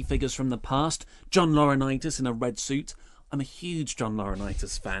Authority figures from the past. John Laurinaitis in a red suit. I'm a huge John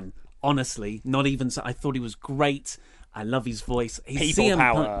Laurinaitis fan. Honestly, not even so. I thought he was great. I love his voice. He's People CM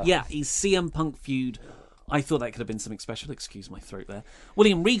power. Punk, he's CM Punk feud. I thought that could have been something special. Excuse my throat there.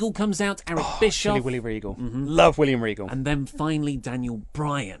 William Regal comes out. Eric Bischoff. Willie Regal. Mm-hmm. Love William Regal. And then finally Daniel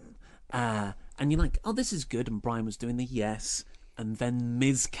Bryan. And you're like, oh, this is good. And Bryan was doing the yes. And then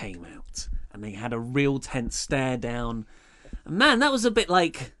Miz came out. And they had a real tense stare down. And man, that was a bit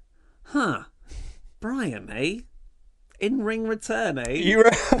like, Bryan, eh? In-ring return, eh?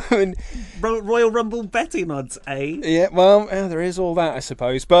 Royal Rumble betting odds, eh? Yeah, well, there is all that, I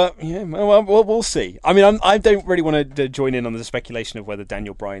suppose. But, yeah, well, we'll see. I mean, I don't really want to join in on the speculation of whether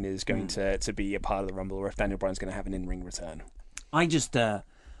Daniel Bryan is going to be a part of the Rumble or if Daniel Bryan's going to have an in-ring return. I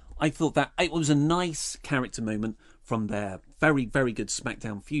thought that it was a nice character moment from their very, very good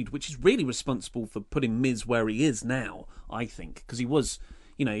SmackDown feud, which is really responsible for putting Miz where he is now, I think, because he was...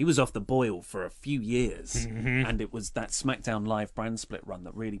 he was off the boil for a few years, and it was that SmackDown Live brand split run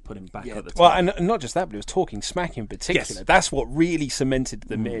that really put him back at the top. Well, and not just that, but it was Talking Smack in particular. Yes. That's what really cemented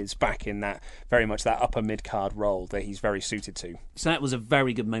the Miz back in that very much that upper mid-card role that he's very suited to. So that was a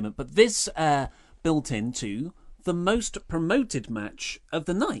very good moment. But this built into the most promoted match of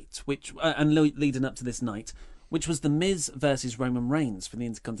the night, which and leading up to this night, which was The Miz versus Roman Reigns for the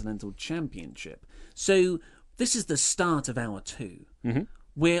Intercontinental Championship. So this is the start of Hour 2. Mm-hmm.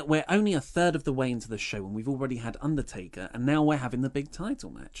 We're only a third of the way into the show, and we've already had Undertaker, and now we're having the big title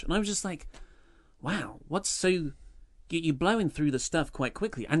match. And I was just like, wow, what's so... You're blowing through the stuff quite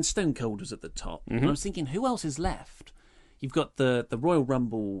quickly. And Stone Cold was at the top. Mm-hmm. And I was thinking, who else is left? you've got the Royal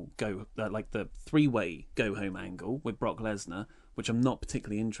Rumble like the 3-way go home angle with Brock Lesnar, which I'm not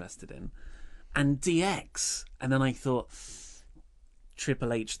particularly interested in, and DX. And then I thought,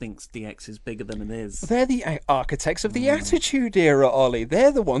 Triple H thinks DX is bigger than it is. They're the architects of the Attitude Era, Ollie.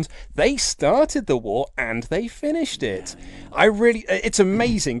 They're the ones. They started the war and they finished it. It's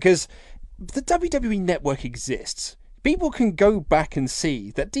amazing because the WWE Network exists. People can go back and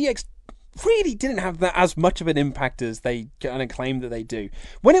see that DX really didn't have that as much of an impact as they kind of claim that they do.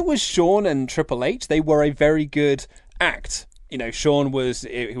 When it was Shawn and Triple H, they were a very good act. You know, Shawn was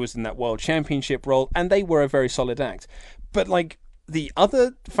in that World Championship role, and they were a very solid act. But like the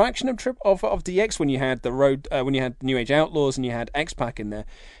other faction of DX, when you had when you had New Age Outlaws and you had X-Pac in there,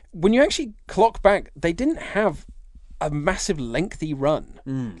 when you actually clock back, they didn't have a massive lengthy run.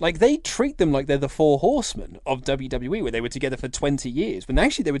 Like they treat them like they're the Four Horsemen of WWE, where they were together for 20 years, when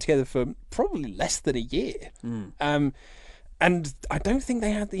actually they were together for probably less than a year. And I don't think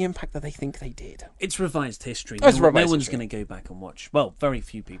they had the impact that they think they did. It's revised history. No one's going to go back and watch. Well, very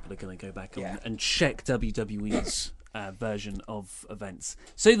few people are going to go back and check WWE's version of events.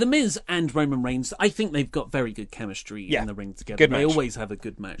 So The Miz and Roman Reigns, I think they've got very good chemistry in the ring together. Good match. They always have a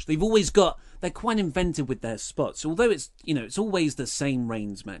good match. They're quite inventive with their spots. Although it's always the same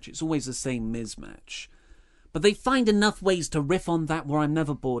Reigns match. It's always the same Miz match. But they find enough ways to riff on that where I'm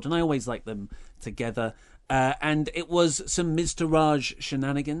never bored, and I always like them together. And it was some Miztourage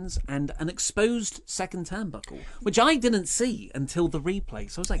shenanigans and an exposed second turnbuckle, which I didn't see until the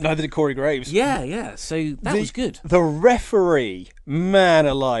replay. So I was like, neither did Corey Graves. Yeah. So that was good. The referee, man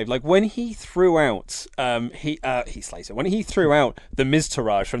alive, like when he threw out Heath Slater, when he threw out the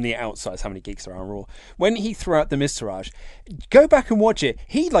Miztourage from the outside, how many geeks there are on Raw? When he threw out the Miztourage, go back and watch it.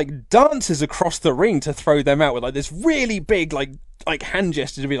 He like dances across the ring to throw them out with like this really big like hand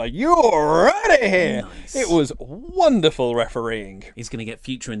gesture to be like, you're out of here. Nice. It was wonderful refereeing. He's going to get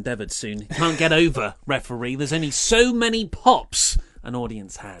future endeavoured soon. He can't get over referee. There's only so many pops an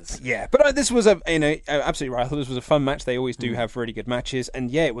audience has. Yeah, but this was absolutely right. I thought this was a fun match. They always do have really good matches. And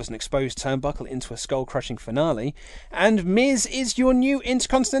yeah, it was an exposed turnbuckle into a skull-crushing finale. And Miz is your new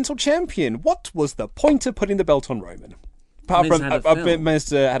Intercontinental Champion. What was the point of putting the belt on Roman? Apart from Miz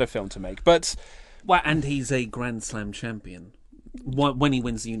had a film to make. But well, and he's a Grand Slam champion when he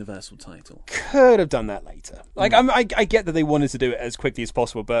wins the Universal title. Could have done that later. Like I get that they wanted to do it as quickly as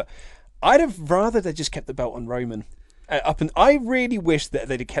possible, but I'd have rather they just kept the belt on Roman. I really wish that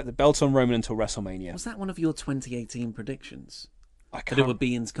they'd have kept the belt on Roman until WrestleMania. Was that one of your 2018 predictions? That it would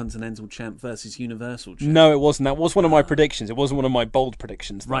be Intercontinental Champ versus Universal Champ? No, it wasn't. That was one of my predictions. It wasn't one of my bold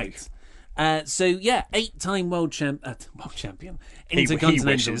predictions. Right. So yeah, 8-time world champion,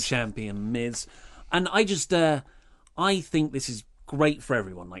 Intercontinental Champion Miz, and I think this is great for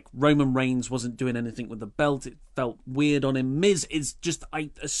everyone. Like, Roman Reigns wasn't doing anything with the belt. It felt weird on him. Miz is just,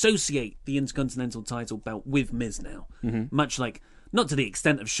 I associate the Intercontinental title belt with Miz now. Mm-hmm. Much like, not to the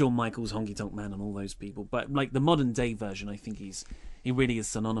extent of Shawn Michaels, Honky Tonk Man and all those people, but like the modern day version, I think he really is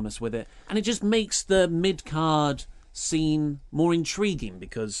synonymous with it. And it just makes the mid-card scene more intriguing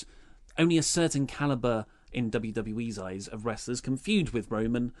because only a certain caliber in WWE's eyes of wrestlers can feud with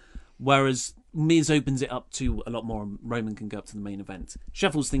Roman, whereas Miz opens it up to a lot more and Roman can go up to the main event.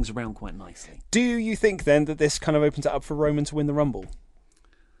 Shuffles things around quite nicely. Do you think then that this kind of opens it up for Roman to win the Rumble?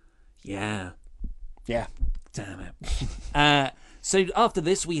 Yeah. Damn it. So after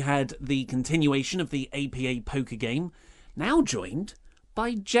this we had the continuation of the APA poker game, now joined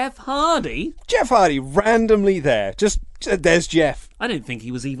by Jeff Hardy. Jeff Hardy randomly there. There's Jeff. I don't think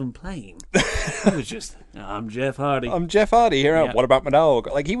he was even playing. He was just, I'm Jeff Hardy. I'm Jeff Hardy here. Yeah. What about my dog?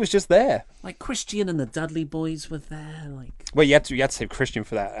 Like, he was just there. Like, Christian and the Dudley Boys were there. Like, well, you had to save Christian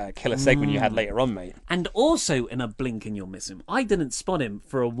for that killer segment you had later on, mate. And also, in a blink and you'll miss him, I didn't spot him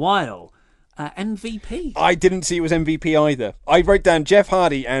for a while. MVP. I didn't see it was MVP either. I wrote down Jeff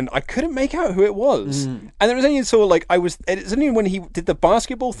Hardy and I couldn't make out who it was. And it was only until it's only when he did the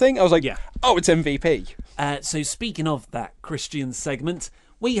basketball thing, I was like, oh, it's MVP. So speaking of that Christian segment,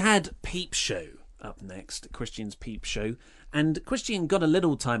 we had Peep Show up next, Christian's Peep Show. And Christian got a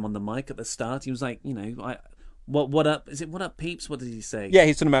little time on the mic at the start. He was like, what up? Is it what up, peeps? What did he say? Yeah,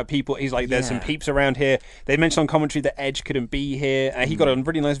 he's talking about people. He's like, there's some peeps around here. They mentioned on commentary that Edge couldn't be here. He got a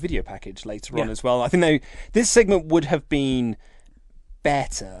really nice video package later on as well. I think this segment would have been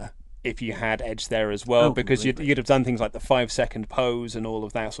better if you had Edge there as well, because you'd have done things like the 5-second pose and all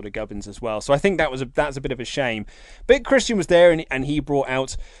of that sort of gubbins as well. So I think that's a bit of a shame. But Christian was there and he brought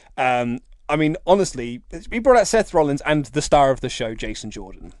out... I mean, honestly, he brought out Seth Rollins and the star of the show, Jason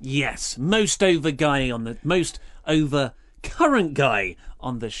Jordan. Yes, most over current guy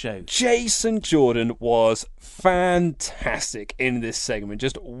on the show. Jason Jordan was fantastic in this segment,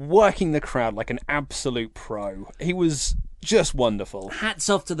 just working the crowd like an absolute pro. He was just wonderful. Hats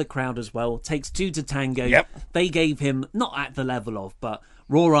off to the crowd as well. Takes two to tango. Yep. They gave him, not at the level of, but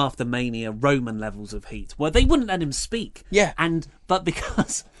Raw After Mania, Roman levels of heat, where they wouldn't let him speak. Yeah. But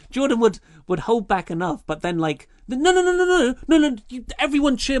because Jordan would hold back enough, but then no,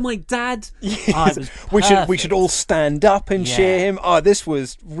 everyone cheer my dad. Yes. We should all stand up and cheer him. This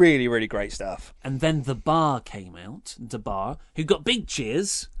was really, really great stuff. And then the Bar came out, the Bar, who got big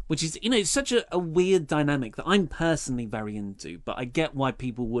cheers, which is, it's such a weird dynamic that I'm personally very into, but I get why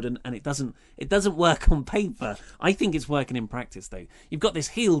people wouldn't, and it doesn't work on paper. I think it's working in practice, though. You've got this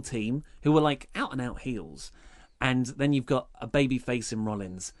heel team who are like out-and-out heels, and then you've got a baby face in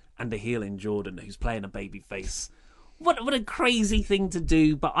Rollins and a heel in Jordan who's playing a baby face. What a crazy thing to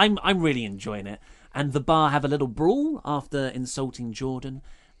do, but I'm really enjoying it. And the Bar have a little brawl after insulting Jordan,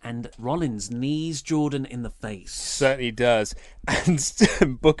 and Rollins knees Jordan in the face. Certainly does.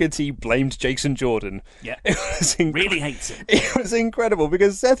 And Booker T blamed Jason Jordan. Yeah. It was really hates him. It was incredible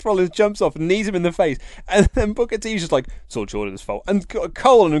because Seth Rollins jumps off and knees him in the face, and then Booker T's just like, it's all Jordan's fault. And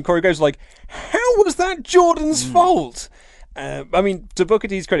Cole and Corey Graves are like, how was that Jordan's fault? To Booker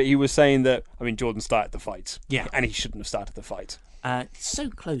T's credit, he was saying that, Jordan started the fight. Yeah. And he shouldn't have started the fight. So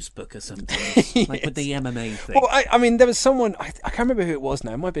close, Booker, sometimes. Like with the MMA thing. Well, there was someone, I can't remember who it was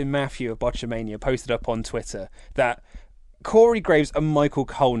now, it might have been Matthew of Botchamania, posted up on Twitter that Corey Graves and Michael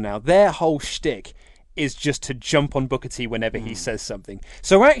Cole now, their whole shtick is just to jump on Booker T whenever he says something.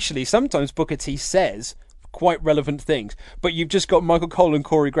 So actually, sometimes Booker T says quite relevant things, but you've just got Michael Cole and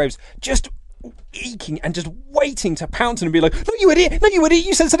Corey Graves just eking and just waiting to pounce and be like, no, you idiot,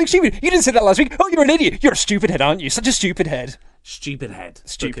 you said something stupid, you didn't say that last week, oh, you're an idiot, you're a stupid head, aren't you, such a stupid head. Stupid head.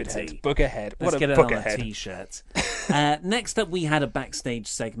 Booker head. Let's get it on a t-shirt. Next up, we had a backstage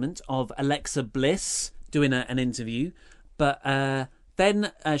segment of Alexa Bliss doing an interview, but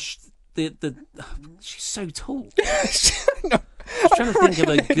then she's so tall. No. I was trying to think of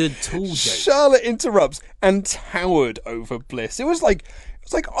a good tall joke. Charlotte interrupts and towered over Bliss. It was like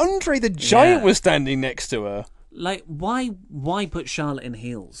Andre the Giant was standing next to her. Like, why put Charlotte in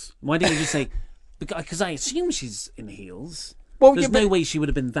heels? Why didn't you just say? Because I assume she's in heels. Well, there's no way she would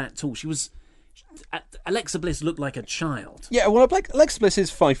have been that tall. She was. Alexa Bliss looked like a child. Yeah, well, Alexa Bliss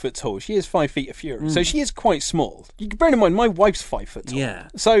is 5 foot tall. She is 5 feet of fury, so she is quite small. You can bear in mind, my wife's 5 foot tall. Yeah.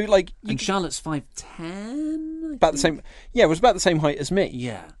 So and Charlotte's 5'10". About the same. Yeah, it was about the same height as me.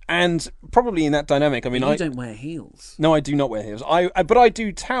 Yeah. And probably in that dynamic, you don't wear heels. No, I do not wear heels. But I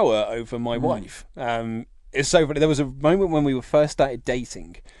do tower over my wife. It's so funny. There was a moment when we first started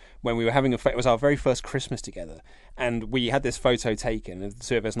dating, when we were having it was our very first Christmas together, and we had this photo taken, and the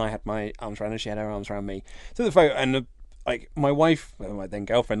two of us, and I had my arms around her, she had her arms around me. Took the photo, and my wife, my then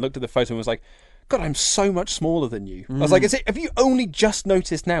girlfriend, looked at the photo and was like, God, I'm so much smaller than you. I was like, have you only just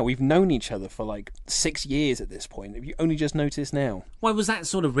noticed now? We've known each other for 6 years at this point. Have you only just noticed now? Well, it was that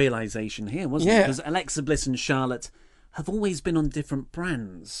sort of realisation here, wasn't it? Because Alexa Bliss and Charlotte have always been on different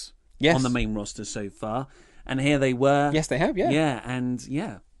brands on the main roster so far. And here they were. Yes, they have, yeah. Yeah,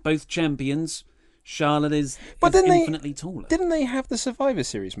 and both champions. Charlotte is infinitely taller. Didn't they have the Survivor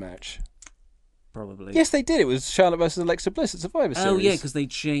Series match? Probably. Yes, they did. It was Charlotte versus Alexa Bliss at Survivor Series. Oh, yeah, because they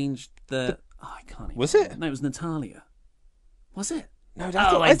changed I can't even Was it? No, it was Natalia. Was it? No,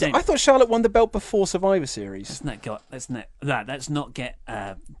 I thought Charlotte won the belt before Survivor Series. Let's not get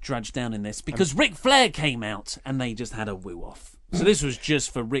drudged down in this, because Ric Flair came out and they just had a woo-off. So this was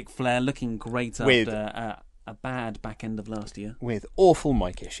just for Ric Flair, looking great after a bad back end of last year. With awful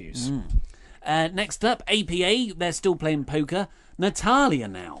mic issues. Next up, APA, they're still playing poker. Natalia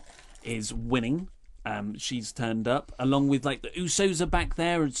now is winning. She's turned up, along with the Usos are back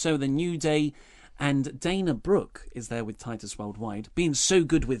there, and so the New Day. And Dana Brooke is there with Titus Worldwide, being so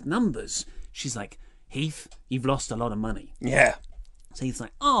good with numbers. She's like, Heath, you've lost a lot of money. Yeah. So he's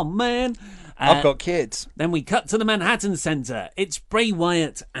like, oh, man. I've got kids. Then we cut to the Manhattan Center. It's Bray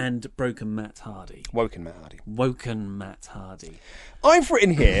Wyatt and Broken Matt Hardy. Woken Matt Hardy. I've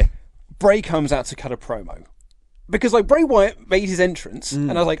written here, Bray comes out to cut a promo. Because Bray Wyatt made his entrance,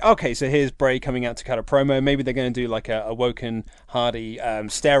 and I was like, okay, so here's Bray coming out to cut a promo. Maybe they're going to do a Woken Hardy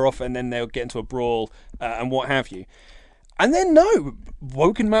stare off, and then they'll get into a brawl and what have you. And then no,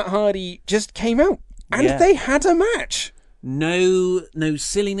 Woken Matt Hardy just came out, and they had a match. No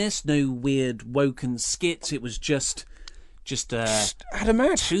silliness, no weird Woken skits. It was just had a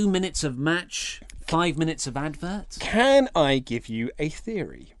match. 2 minutes of match, 5 minutes of advert. Can I give you a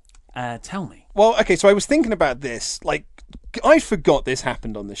theory? Tell me. Well, okay, so I was thinking about this. I forgot this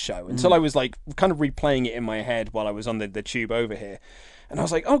happened on the show until I was kind of replaying it in my head while I was on the tube over here. And I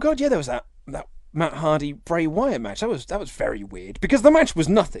was like, oh god, yeah, there was that Matt Hardy Bray Wyatt match. That was very weird because the match was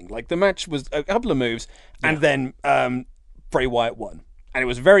nothing. Like the match was a couple of moves, and then Bray Wyatt won, and it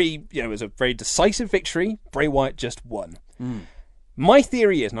was it was a very decisive victory. Bray Wyatt just won. My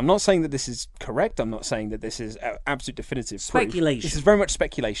theory is, and I'm not saying that this is correct. I'm not saying that this is absolute definitive speculation. Proof. This is very much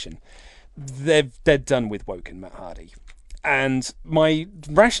speculation. They're done with Woken Matt Hardy, and my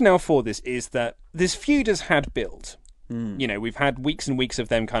rationale for this is that this feud has had build. You know, we've had weeks and weeks of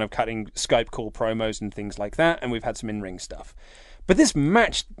them kind of cutting Skype call promos and things like that, and we've had some in-ring stuff. But this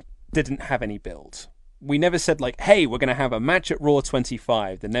match didn't have any build. We never said, like, hey, we're going to have a match at Raw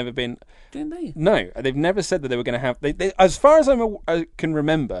 25. They've never been... Didn't they? No, they've never said that they were going to have... They, as far as I can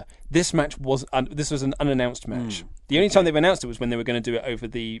remember, this match was... this was an unannounced match. The only time they've announced it was when they were going to do it over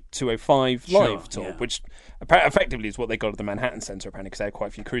the 205 Live tour, which effectively is what they got at the Manhattan Center, apparently, because they had quite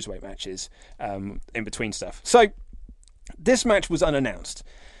a few cruiserweight matches in between stuff. So... this match was unannounced,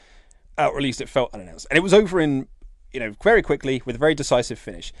 or at least it felt unannounced, and it was over in, very quickly with a very decisive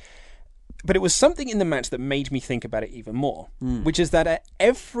finish. But it was something in the match that made me think about it even more, which is that at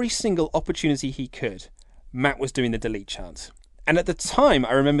every single opportunity he could, Matt was doing the delete chant. And at the time,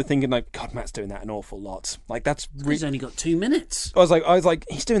 I remember thinking, like, God, Matt's doing that an awful lot. Like, that's he's only got 2 minutes. I was like,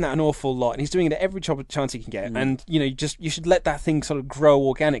 he's doing that an awful lot, and he's doing it at every chance he can get. And you should let that thing sort of grow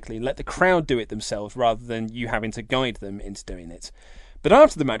organically, let the crowd do it themselves, rather than you having to guide them into doing it. But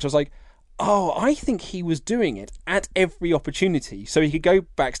after the match, I was like, oh, I think he was doing it at every opportunity, so he could go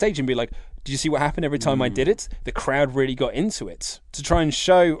backstage and be like, did you see what happened every time I did it? The crowd really got into it. To try and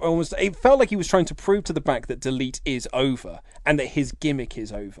show, almost, it felt like he was trying to prove to the back that Delete is over and that his gimmick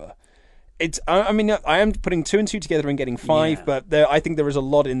is over. I mean, I am putting 2 and 2 together and getting 5, but I think there is a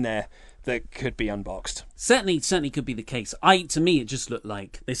lot in there that could be unboxed. Certainly could be the case. To me, it just looked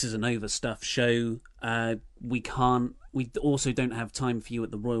like this is an overstuffed show. We also don't have time for you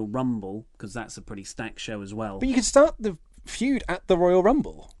at the Royal Rumble because that's a pretty stacked show as well. But you could start the feud at the Royal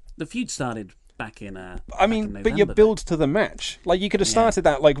Rumble. The feud started back in November, but you build to the match. Like, you could have started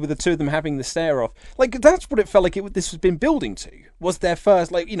that, like, with the two of them having the stare-off. Like, that's what it felt like this has been building to. Was their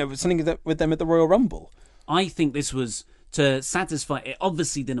first, something with them at the Royal Rumble. I think this was to satisfy... It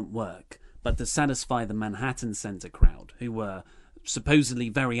obviously didn't work, but to satisfy the Manhattan Center crowd, who were supposedly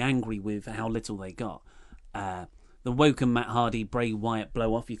very angry with how little they got. The Woken Matt Hardy, Bray Wyatt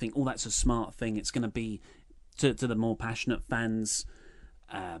blow-off, you think, that's a smart thing. It's going to be to the more passionate fans...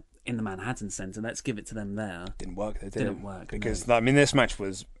 in the Manhattan Center, let's give it to them there. Didn't work. Didn't work because this match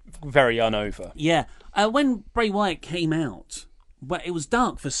was very unover. Yeah, when Bray Wyatt came out, it was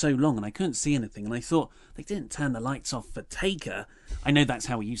dark for so long, and I couldn't see anything. And I thought they didn't turn the lights off for Taker. I know that's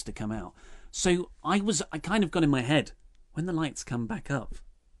how he used to come out. So I kind of got in my head, when the lights come back up,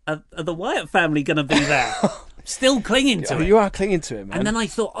 are the Wyatt family going to be there? Still clinging to it. You are clinging to it, man. And then I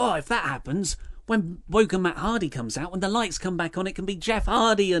thought, if that happens. When Woken Matt Hardy comes out, when the lights come back on, it can be Jeff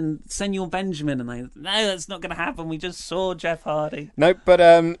Hardy and Senor Benjamin. And no, that's not going to happen. We just saw Jeff Hardy. No, but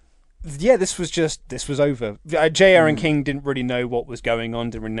this was over. J. Aaron King didn't really know what was going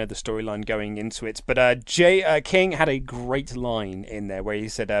on, didn't really know the storyline going into it. But King had a great line in there where he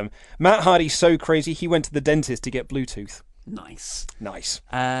said, Matt Hardy's so crazy, he went to the dentist to get Bluetooth. Nice.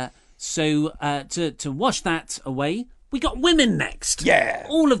 So to wash that away... we got women next. Yeah.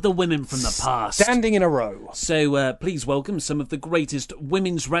 All of the women from the past. Standing in a row. So please welcome some of the greatest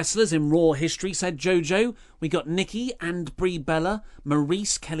women's wrestlers in Raw history, said JoJo. We got Nikki and Brie Bella,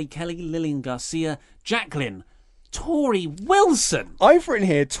 Maurice, Kelly, Lillian Garcia, Jacqueline, Tori Wilson. I've written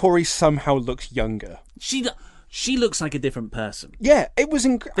here, Tori somehow looks younger. She looks like a different person. Yeah, it was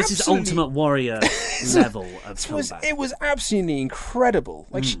This is Ultimate Warrior level of comeback. It was absolutely incredible.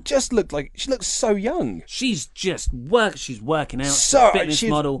 Like, she just looked so young. She's working out. She's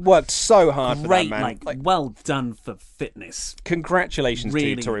model. Worked so hard Great, for that, man. like, well done for fitness. Congratulations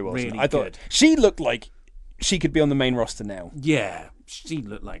to Tori Wilson. Really I thought good. She looked like she could be on the main roster now. Yeah. She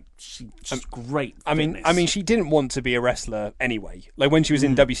looked like she's great. I mean, she didn't want to be a wrestler anyway. Like, when she was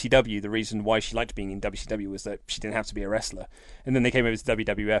in WCW, the reason why she liked being in WCW was that she didn't have to be a wrestler. And then they came over to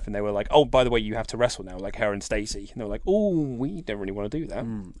WWF and they were like, "Oh, by the way, you have to wrestle now," like her and Stacey. And they were like, "Oh, we don't really want to do that,"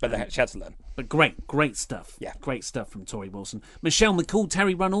 but she had to learn. But great stuff. Yeah, great stuff from Tori Wilson, Michelle McCool,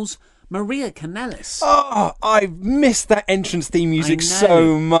 Terry Runnels, Maria Kanellis. Oh, I missed that entrance theme music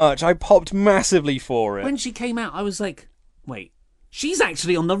so much. I popped massively for it. When she came out, I was like, wait. She's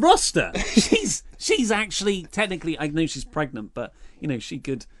actually on the roster. She's actually technically. I know she's pregnant, but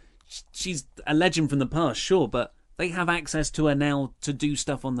she's a legend from the past, sure. But They have access to her now to do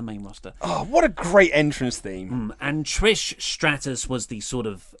stuff on the main roster. Oh, what a great entrance theme. And Trish Stratus was the sort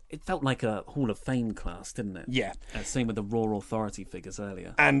of... It felt like a Hall of Fame class, didn't it? Yeah. Same with the Raw Authority figures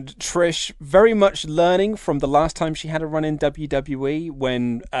earlier. And Trish very much learning from the last time she had a run in WWE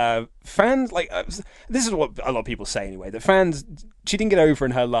when fans... this is what a lot of people say anyway, that fans... She didn't get over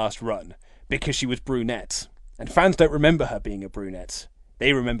in her last run because she was brunette. And fans don't remember her being a brunette.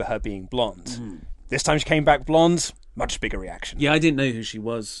 They remember her being blonde. This time she came back blonde, much bigger reaction. Yeah, I didn't know who she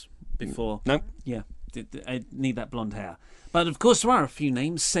was before. No. Yeah, I need that blonde hair. But of course there are a few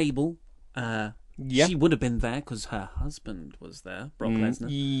names. Sable, she would have been there because her husband was there, Brock Lesnar.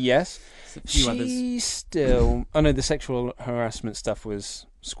 Yes. A few others. Still... I know the sexual harassment stuff was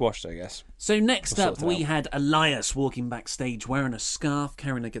squashed, I guess. So next up we had Elias walking backstage wearing a scarf,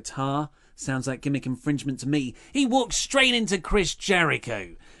 carrying a guitar. Sounds like gimmick infringement to me. He walked straight into Chris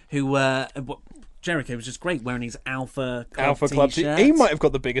Jericho, who... Jericho was just great wearing his Alpha Club t-shirt. He might have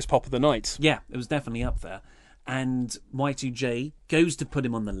got the biggest pop of the night. Yeah, it was definitely up there. And Y2J goes to put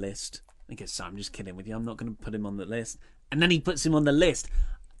him on the list. He goes, I'm just kidding with you. I'm not going to put him on the list. And then he puts him on the list.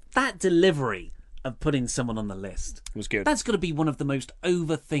 That delivery of putting someone on the list was good. That's got to be one of the most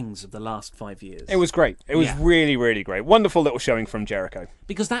over things of the last 5 years. It was great. It was really, really great. Wonderful little showing from Jericho.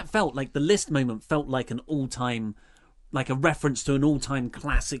 Because that felt like the list moment felt like an all-time... like a reference to an all-time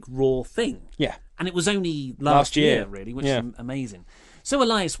classic Raw thing. Yeah. And it was only last year, really, which is amazing. So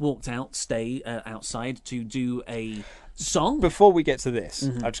Elias walked outside to do a song. Before we get to this,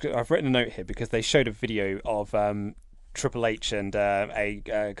 I've written a note here because they showed a video of Triple H and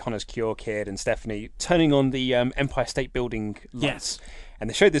Connor's Cure Kid and Stephanie turning on the Empire State Building lights. Yes. And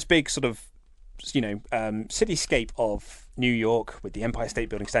they showed this big sort of, cityscape of New York with the Empire State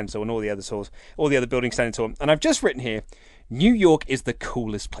Building standing tall and all the other buildings standing tall. And I've just written here, New York is the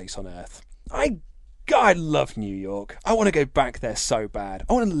coolest place on earth. I love New York. I want to go back there so bad.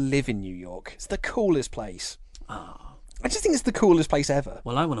 I want to live in New York. It's the coolest place. I just think it's the coolest place ever.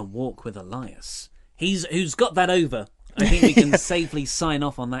 Well, I want to walk with Elias. Who's got that over. I think we can safely sign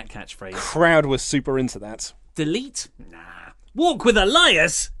off on that catchphrase. Crowd was super into that. Delete? Nah. Walk with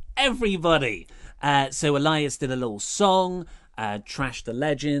Elias? Everybody. So Elias did a little song, trashed the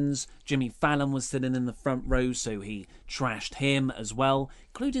legends. Jimmy Fallon was sitting in the front row, so he trashed him as well,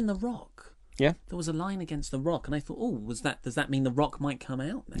 including The Rock. Yeah. There was a line against The Rock, and I thought, does that mean The Rock might come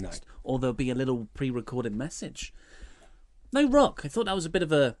out next? No. Or there'll be a little pre-recorded message? No Rock. I thought that was a bit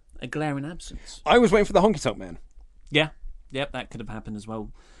of a glaring absence. I was waiting for the Honky Tonk Man. Yeah. Yep, that could have happened as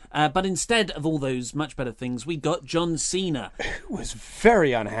well. But instead of all those much better things, we got John Cena. Who was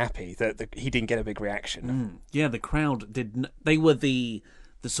very unhappy that he didn't get a big reaction. Yeah, the crowd did. They were the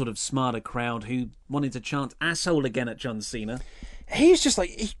sort of smarter crowd who wanted to chant "asshole" again at John Cena. He just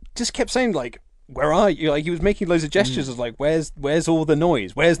kept saying, like, where are you? Like, he was making loads of gestures of, like, where's all the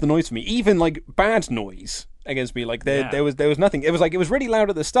noise? Where's the noise for me? Even, like, bad noise against me. Like, there was nothing. It was really loud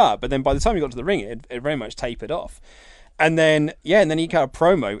at the start, but then by the time he got to the ring, it very much tapered off. And then he got a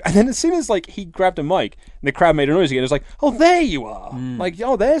promo. And then as soon as, like, he grabbed a mic and the crowd made a noise again, it was like, oh, there you are. Like,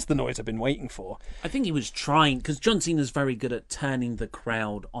 oh, there's the noise I've been waiting for. I think he was trying, because John Cena's very good at turning the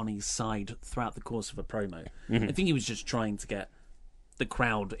crowd on his side throughout the course of a promo. I think he was just trying to get the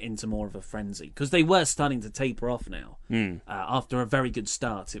crowd into more of a frenzy, because they were starting to taper off now. After a very good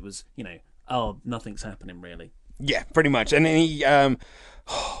start, it was, nothing's happening, really. Yeah, pretty much. And then he...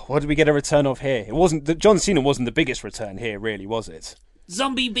 what did we get a return of here? John Cena wasn't the biggest return here, really, was it?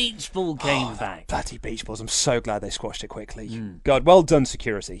 Zombie Beach Ball came back. Bloody Beach Balls. I'm so glad they squashed it quickly. God, well done,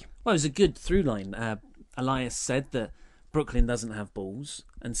 security. Well, it was a good through line. Elias said that Brooklyn doesn't have balls,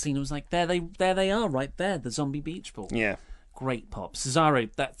 and Cena was like, there they are, right there, the Zombie Beach Ball. Yeah. Great pop.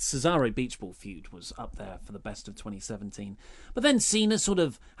 Cesaro Beach Ball feud was up there for the best of 2017. But then Cena sort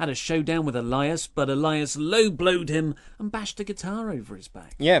of had a showdown with Elias, but Elias low-blowed him and bashed a guitar over his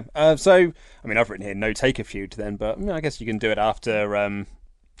back. Yeah, I've written here no Taker feud then, but I guess you can do it after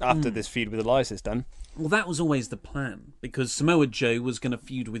this feud with Elias is done. Well, that was always the plan, because Samoa Joe was going to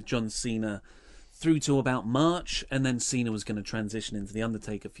feud with John Cena through to about March, and then Cena was going to transition into the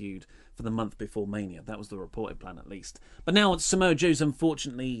Undertaker feud for the month before Mania. That was the reported plan, at least. But now Samoa Joe's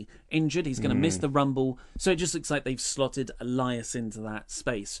unfortunately injured. He's going to miss the Rumble, so it just looks like they've slotted Elias into that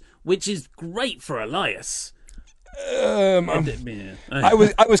space, which is great for Elias. I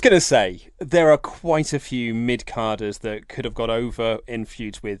was going to say there are quite a few mid-carders that could have got over in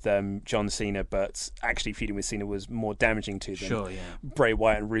feuds with John Cena, but actually feuding with Cena was more damaging to them. Sure, yeah. Bray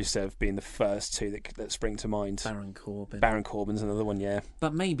Wyatt and Rusev being the first two that spring to mind. Baron Corbin's another one, yeah.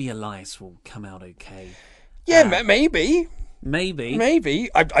 But maybe Elias will come out okay. Yeah, maybe. Maybe.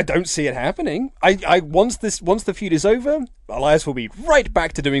 I don't see it happening. Once the feud is over, Elias will be right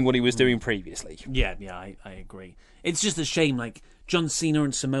back to doing what he was doing previously. Yeah, I agree. It's just a shame, like John Cena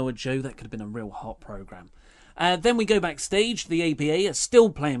and Samoa Joe, that could have been a real hot program. Then we go backstage. The APA are still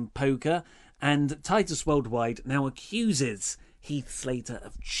playing poker, and Titus Worldwide now accuses Heath Slater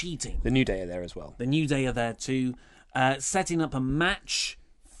of cheating. The New Day are there as well. The New Day are there too, setting up a match,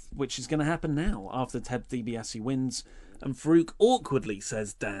 which is going to happen now after Ted DiBiase wins. And Farouk awkwardly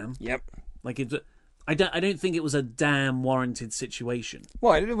says, "Damn." Yep. Like I don't think it was a damn warranted situation.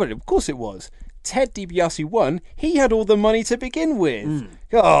 Well, of course it was. Ted DiBiase won. He had all the money to begin with.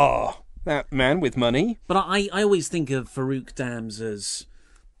 Oh, that man with money. But I always think of Farouk Dams as,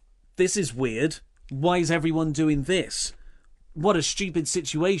 this is weird. Why is everyone doing this? What a stupid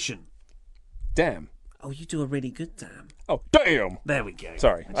situation. Damn. Oh, you do a really good damn. Oh, damn. There we go.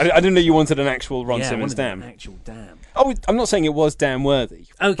 Sorry. I didn't know you wanted an actual Ron Simmons damn. An actual damn. Oh, I'm not saying it was damn worthy.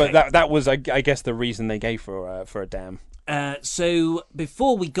 Okay. But that was, I guess, the reason they gave for a damn. So,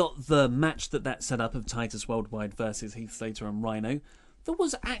 before we got the match that set up of Titus Worldwide versus Heath Slater and Rhino, there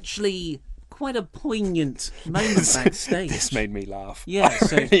was actually quite a poignant moment backstage. This made me laugh. Yeah,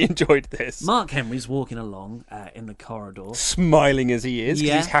 I really enjoyed this. Mark Henry's walking along in the corridor. Smiling as he is, because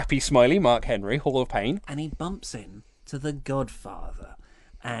Yeah. he's happy smiley, Mark Henry, Hall of Pain. And he bumps in to the Godfather.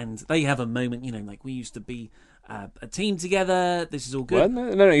 And they have a moment, like we used to be a team together, this is all good.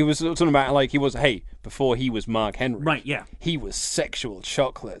 Well, no, he was talking about, like, before he was Mark Henry. Right, yeah. He was Sexual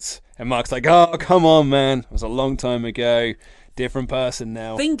Chocolates. And Mark's like, oh, come on, man. It was a long time ago. Different person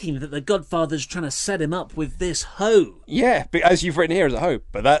now. Thinking that the Godfather's trying to set him up with this hoe. Yeah, but as you've written here, as a hoe.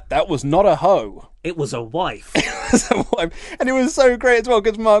 But that was not a hoe. It was a wife. And it was so great as well,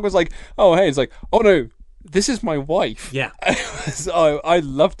 because Mark was like, oh, hey. It's like, oh, no, this is my wife. Yeah. I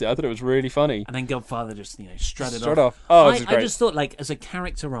loved it. I thought it was really funny. And then Godfather just, strutted off. Oh, I just thought, like, as a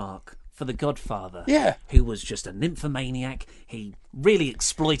character arc for the Godfather, yeah, who was just a nymphomaniac, he really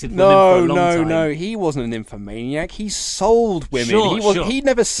exploited women for a long time. No, he wasn't a nymphomaniac. He sold women. Sure. He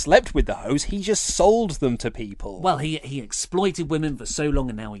never slept with the hoes. He just sold them to people. Well, he exploited women for so long,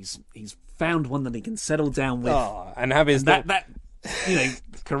 and now he's found one that he can settle down with. Oh, and have his... That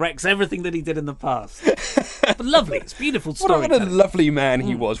corrects everything that he did in the past. But lovely, it's beautiful story. What a lovely man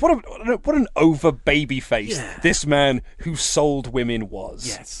he was. What an over baby face this man who sold women was.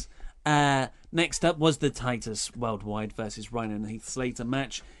 Yes. Next up was the Titus Worldwide versus Rhino and Heath Slater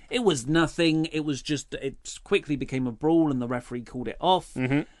match. It was nothing. It quickly became a brawl, and the referee called it off.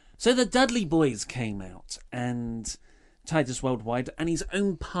 Mm-hmm. So the Dudley Boys came out, and Titus Worldwide and his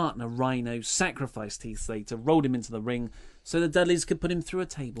own partner Rhino sacrificed Heath Slater, rolled him into the ring, so the Dudleys could put him through a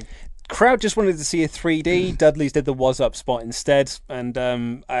table. Crowd just wanted to see a 3D. Dudleys did the was up spot instead, and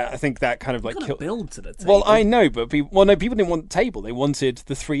I think that kind of killed. Build to the table. Well, I know, but people didn't want the table. They wanted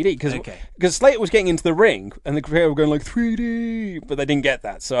the 3D because Slater was getting into the ring, and the crowd were going like 3D, but they didn't get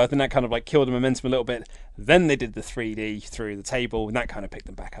that. So I think that kind of like killed the momentum a little bit. Then they did the 3D through the table, and that kind of picked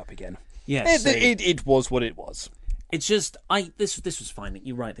them back up again. Yes, it was what it was. It's just this was fine.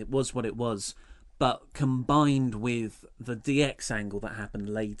 You're right. It was what it was. But combined with the DX angle that happened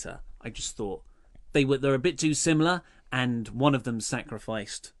later, I just thought they're a bit too similar, and one of them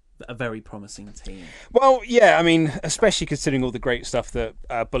sacrificed a very promising team. Well, yeah, I mean, especially considering all the great stuff that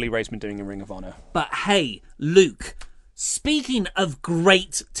Bully Ray's been doing in Ring of Honor. But hey, Luke, speaking of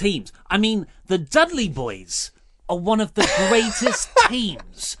great teams, I mean, the Dudley Boys are one of the greatest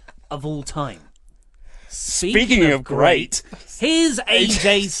teams of all time. Speaking of great, here's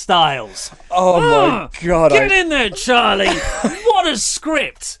AJ Styles. Oh my God. Get in there, Charlie. What a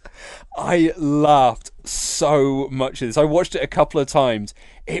script. I laughed so much at this. I watched it a couple of times.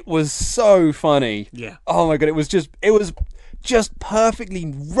 It was so funny. Yeah. Oh my God, it was just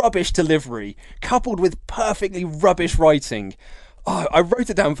perfectly rubbish delivery coupled with perfectly rubbish writing. Oh, I wrote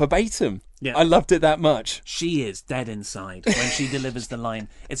it down verbatim. Yeah. I loved it that much. She is dead inside when she delivers the line.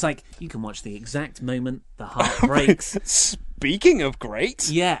 It's like you can watch the exact moment the heart breaks. Speaking of great.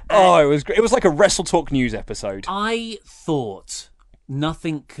 Yeah. Oh, it was great. It was like a Wrestle Talk News episode. I thought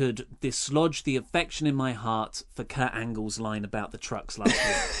nothing could dislodge the affection in my heart for Kurt Angle's line about the trucks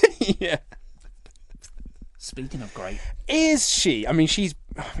last week. Yeah. Speaking of great. Is she? I mean,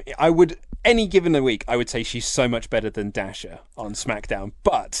 any given week, I would say she's so much better than Dasher on SmackDown.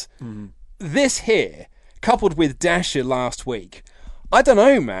 But this here, coupled with Dasher last week, I don't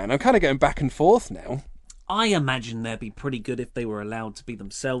know, man. I'm kind of going back and forth now. I imagine they'd be pretty good if they were allowed to be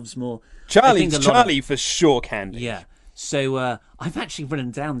themselves more. Charlie for sure can be. Yeah. So I've actually written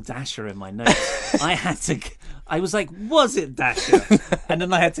down Dasher in my notes. I was like, was it Dasher? And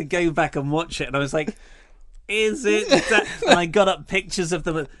then I had to go back and watch it, and I was like, Is it? And I got up pictures of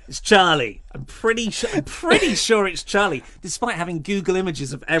them. It's Charlie. I'm pretty sure it's Charlie, despite having Google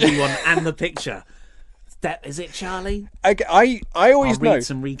images of everyone and the picture. Is it Charlie? I always I'll know. read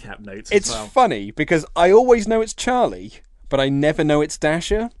some recap notes. It's as well. funny because I always know it's Charlie, but I never know it's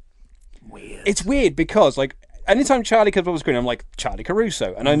Dasher. Weird. It's weird because, like, anytime Charlie comes on screen, I'm like, Charlie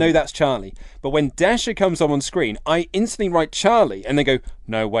Caruso, and I know that's Charlie. But when Dasher comes on screen, I instantly write Charlie, and they go,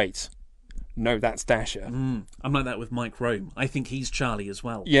 no, wait. No, that's Dasher. I'm like that with Mike Rome. I think he's Charlie as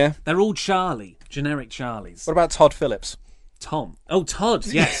well. Yeah. They're all Charlie, generic Charlies. What about Todd Phillips? Tom. Oh, Todd,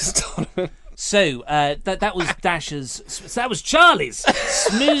 yes. Todd. So, that was Dasher's... So that was Charlie's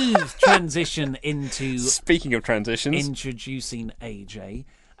smooth transition into... Speaking of transitions... Introducing AJ.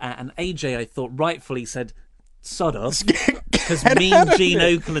 And AJ, I thought, rightfully said, sod off, because Mean Gene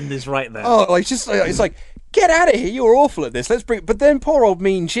Okerlund is right there. Oh, it's like, get out of here, you're awful at this, But then poor old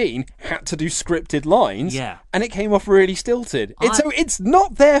Mean Gene had to do scripted lines, Yeah. and it came off really stilted. So it's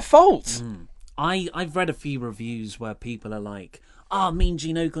not their fault. I've read a few reviews where people are like, Mean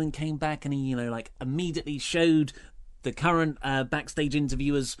Gene Okerlund came back and he, immediately showed the current backstage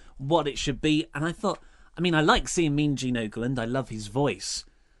interviewers what it should be. And I thought, I like seeing Mean Gene Okerlund. I love his voice.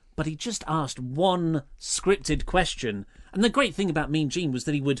 But he just asked one scripted question. And the great thing about Mean Gene was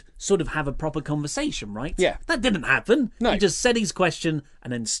that he would sort of have a proper conversation, right? Yeah. That didn't happen. No. He just said his question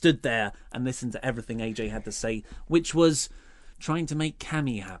and then stood there and listened to everything AJ had to say, which was trying to make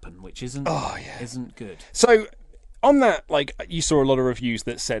Cammy happen, which isn't good. So, on that, you saw a lot of reviews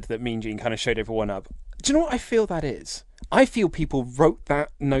that said that Mean Gene kind of showed everyone up. Do you know what I feel that is? I feel people wrote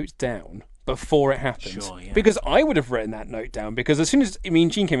that note down before it happened. Sure, yeah. Because I would have written that note down, because as soon as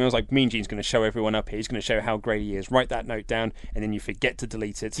Mean Gene came in, I was like, Mean Gene's going to show everyone up here. He's going to show how great he is. Write that note down, and then you forget to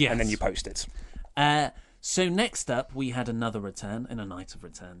delete it, Yes. and then you post it. So next up, we had another return in a night of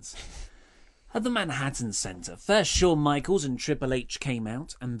returns. At the Manhattan Center, first Shawn Michaels and Triple H came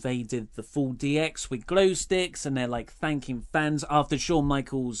out, and they did the full DX with glow sticks, and they're thanking fans after Shawn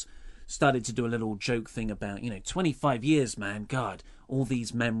Michaels started to do a little joke thing about 25 years, man, God, all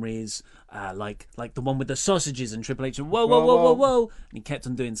these memories, like the one with the sausages, and Triple H and whoa, and he kept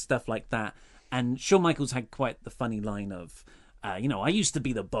on doing stuff like that. And Shawn Michaels had quite the funny line of, I used to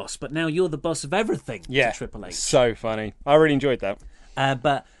be the boss, but now you're the boss of everything. Yeah, to Triple H. so funny. I really enjoyed that.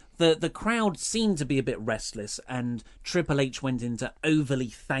 But the crowd seemed to be a bit restless, and Triple H went into overly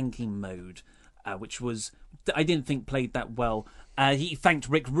thanking mode, which was, I didn't think played that well. He thanked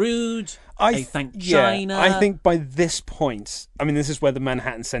Rick Rude. He thanked China. I think by this point, this is where the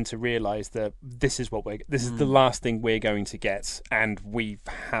Manhattan Center realised that this is the last thing we're going to get, and we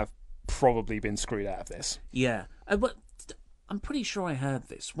have probably been screwed out of this. Yeah, but I'm pretty sure I heard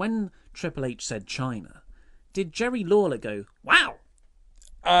this when Triple H said China. Did Jerry Lawler go, "Wow"?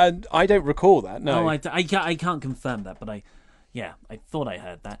 I don't recall that. No, I can't confirm that, but I thought I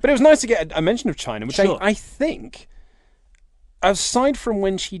heard that. But it was nice to get a mention of China, which Sure. I think, aside from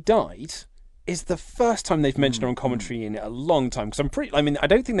when she died, is the first time they've mentioned her on commentary in a long time. Because I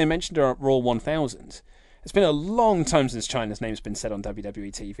don't think they mentioned her at Raw 1000. It's been a long time since China's name's been said on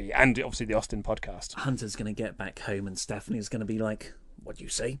WWE TV, and obviously the Austin podcast. Hunter's going to get back home, and Stephanie's going to be like, "What do you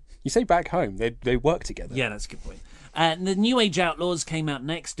say?" You say back home. They work together. Yeah, that's a good point. The New Age Outlaws came out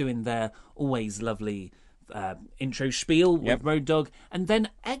next, doing their always lovely intro spiel with Road Dogg, and then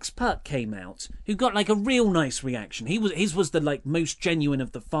X-Pac came out, who got a real nice reaction. His was the most genuine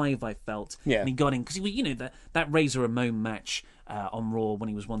of the five, I felt. Yeah. And he got in because he was, that Razor Ramon match on Raw when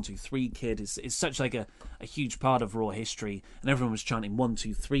he was 1-2-3 Kid is such a huge part of Raw history, and everyone was chanting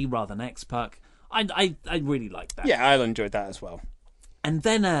 1-2-3 rather than X-Pac. I really liked that. Yeah, I enjoyed that as well. And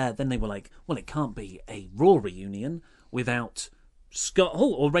then they were like, well, it can't be a Raw reunion without Scott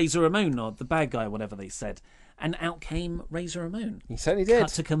Hall or Razor Ramon or the bad guy, whatever they said. And out came Razor Ramon. He certainly did. Cut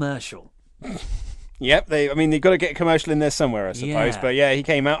to commercial. Yep, they've got to get a commercial in there somewhere, I suppose. Yeah. But yeah, he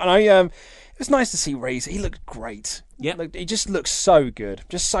came out, and it was nice to see Razor. He looked great. Yep. He just looks so good.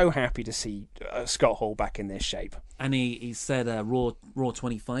 Just so happy to see Scott Hall back in this shape. And he said Raw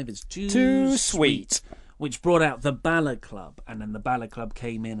 25 is Too sweet. Which brought out the Balor Club. And then the Balor Club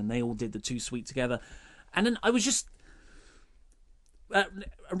came in and they all did the Too Sweet together. And then I was just...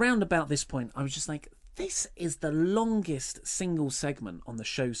 around about this point, I was just like, this is the longest single segment on the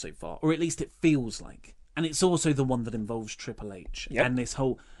show so far. Or at least it feels like. And it's also the one that involves Triple H. Yep. And this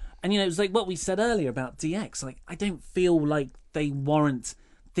whole... And, it was like what we said earlier about DX. I don't feel like they warrant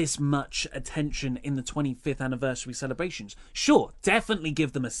this much attention in the 25th anniversary celebrations. Sure, definitely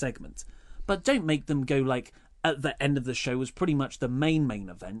give them a segment. But don't make them go, at the end of the show as pretty much the main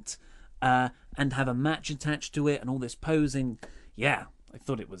event, and have a match attached to it and all this posing. Yeah, I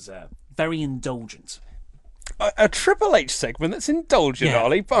thought it was very indulgent. a Triple H segment that's indulgent,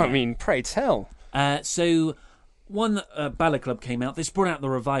 Ollie. But I mean, pray tell. So one Balor Club came out. This brought out the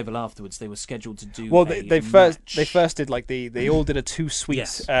Revival afterwards. They were scheduled to do. Well, they first did like they all did a 2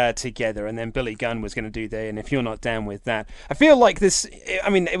 suites together, and then Billy Gunn was going to do their. And if you're not down with that, I feel like this. I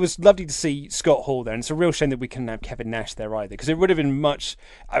mean, it was lovely to see Scott Hall there, and it's a real shame that we couldn't have Kevin Nash there either, because it would have been much.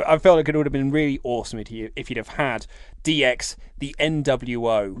 I felt like it would have been really awesome if you'd have had DX, the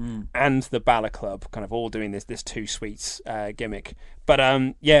NWO, and the Balor Club kind of all doing this 2 suites gimmick. But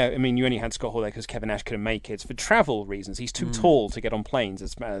yeah, I mean, you only had Scott Hall there because Kevin Nash couldn't make it for travel reasons. He's too tall to get on planes. I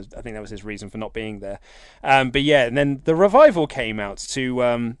think that was his reason for not being there. But yeah, and then the Revival came out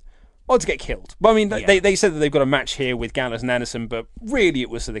to get killed. Well, I mean, they said that they've got a match here with Gallows and Anderson, but really it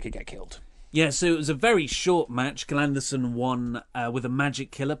was so they could get killed. Yeah, so it was a very short match. Anderson won with a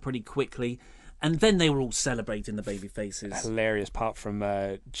magic killer pretty quickly. And then they were all celebrating the baby faces. A hilarious part from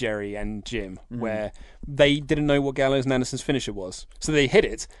Jerry and Jim, where they didn't know what Gallows and Anderson's finisher was. So they hit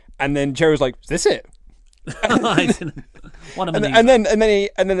it, and then Jerry was like, "Is this it?" I didn't. And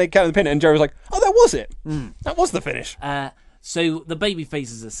then they counted the pin, and Jerry was like, "Oh, that was it. That was the finish." So the baby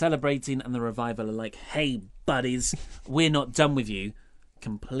faces are celebrating, and the Revival are like, "Hey, buddies, we're not done with you."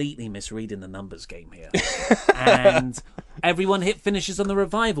 Completely misreading the numbers game here. And everyone hit finishes on the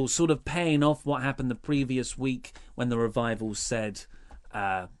Revival, sort of paying off what happened the previous week when the Revival said,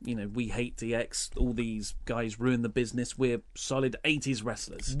 we hate DX, all these guys ruin the business, we're solid 80s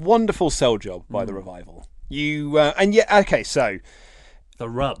wrestlers. Wonderful sell job by the Revival. So the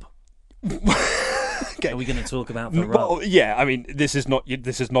rub. Okay. Are we going to talk about the rub? Well, yeah, I mean, this is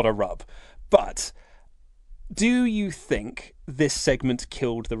not a rub, but do you think this segment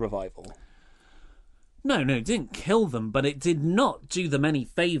killed the Revival? No, it didn't kill them, but it did not do them any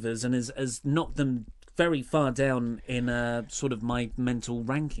favours and has knocked them very far down in sort of my mental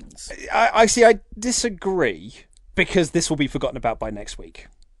rankings. I disagree, because this will be forgotten about by next week.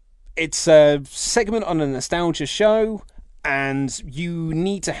 It's a segment on a nostalgia show, and you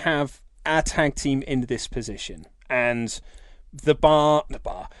need to have a tag team in this position. And the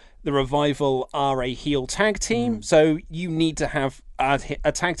Revival are a heel tag team, so you need to have a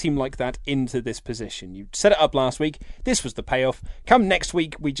tag team like that into this position. You set it up last week. This was the payoff. Come next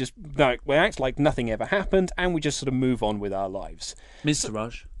week, we act like nothing ever happened, and we just sort of move on with our lives. Miz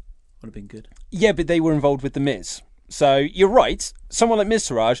Taraj would have been good. Yeah, but they were involved with The Miz. So you're right. Someone like Miz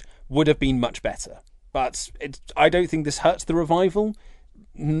Taraj would have been much better. But I don't think this hurts the Revival.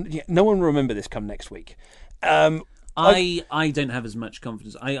 No one will remember this come next week. I don't have as much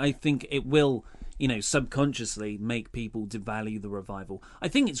confidence. I think it will, subconsciously make people devalue the Revival. I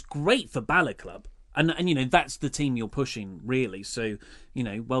think it's great for Balor Club. And that's the team you're pushing, really. So,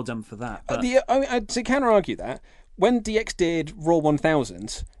 well done for that. But to counter-argue that, when DX did Raw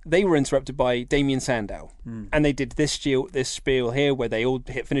 1000, they were interrupted by Damien Sandow. And they did this spiel here where they all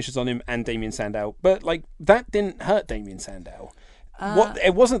hit finishes on him and Damien Sandow. But, that didn't hurt Damien Sandow.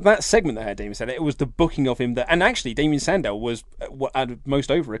 It wasn't that segment that had Damien Sandow. It was the booking of him. And actually, Damien Sandow was at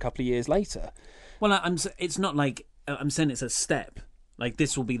most over a couple of years later. Well, it's not like... I'm saying it's a step. Like,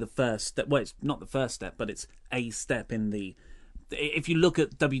 this will be the first step. Well, it's not the first step, but it's a step in the... If you look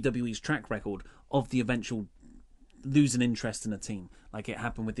at WWE's track record of the eventual losing interest in a team, like it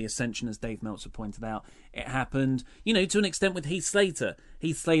happened with the Ascension, as Dave Meltzer pointed out. It happened, to an extent with Heath Slater.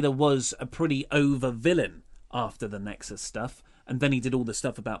 Heath Slater was a pretty over villain after the Nexus stuff. And then he did all the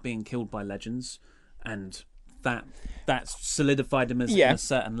stuff about being killed by legends, and that solidified him as at a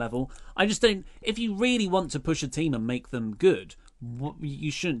certain level. I just don't... If you really want to push a team and make them good,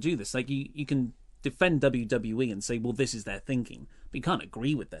 you shouldn't do this. Like, you can defend WWE and say, well, this is their thinking, but you can't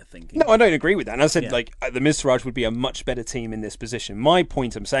agree with their thinking. No, I don't agree with that. And I said, the Miz Taraj would be a much better team in this position. My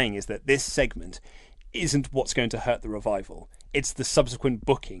point I'm saying is that this segment isn't what's going to hurt the Revival. It's the subsequent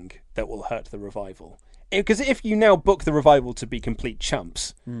booking that will hurt the Revival. Because if you now book the Revival to be complete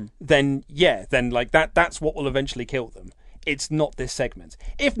chumps, then that's what will eventually kill them. It's not this segment.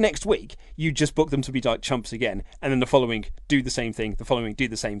 If next week you just book them to be like chumps again, and then the following do the same thing, the following do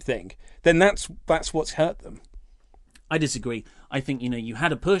the same thing, then that's what's hurt them. I disagree. I think, you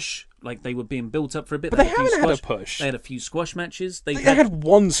had a push, like they were being built up for a bit. But they haven't had a push. They had a few squash matches. They had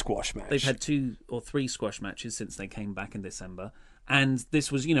one squash match. They've had 2 or 3 squash matches since they came back in December. And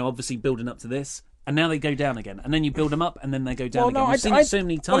this was, obviously building up to this. And now they go down again. And then you build them up, and then they go down again. We've seen it so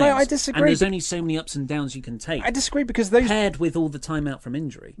many times. I disagree. And there's only so many ups and downs you can take. I disagree, because those... Paired with all the time out from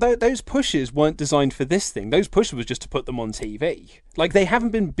injury. Those pushes weren't designed for this thing. Those pushes was just to put them on TV. Like, they haven't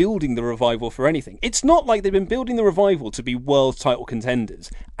been building the Revival for anything. It's not like they've been building the Revival to be world title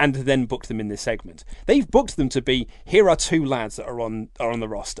contenders and then booked them in this segment. They've booked them to be, here are 2 lads that are on the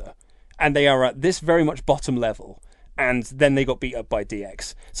roster. and they are at this very much bottom level, and then they got beat up by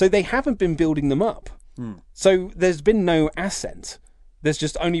DX. So they haven't been building them up. So there's been no ascent. There's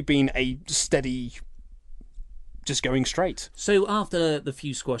just only been a steady, just going straight. So after the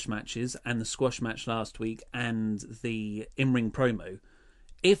few squash matches and the squash match last week and the in-ring promo,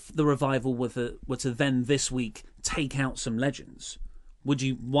 if the Revival were to then this week take out some legends, would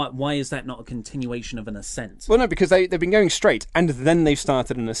you? Why is that not a continuation of an ascent? Well, no, because they've been going straight, and then they've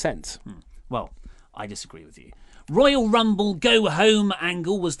started an ascent. Well, I disagree with you. Royal Rumble Go Home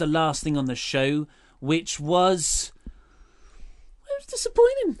angle was the last thing on the show, which was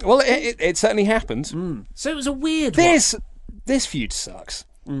disappointing. Well, it certainly happened. So it was a weird This feud sucks.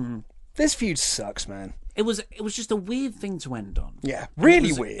 This feud sucks, man. It was just a weird thing to end on. Yeah,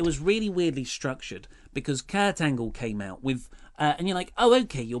 really weird. It was really weirdly structured because Kurt Angle came out with, and you're like, oh,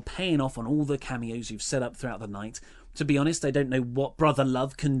 okay, you're paying off on all the cameos you've set up throughout the night. To be honest, I don't know what Brother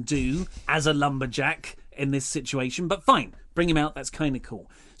Love can do as a lumberjack in this situation, but fine, bring him out. That's kind of cool.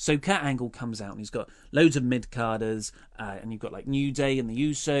 So Kurt Angle comes out and he's got loads of mid-carders, and you've got like New Day and the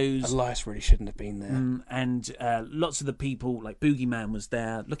Usos. Elias really shouldn't have been there. And lots of the people, like Boogeyman was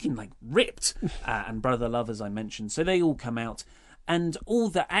there, looking like ripped, and Brother Love, as I mentioned. So they all come out, and all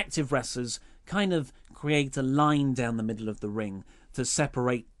the active wrestlers kind of create a line down the middle of the ring to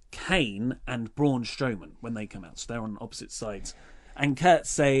separate Kane and Braun Strowman when they come out. So they're on opposite sides. And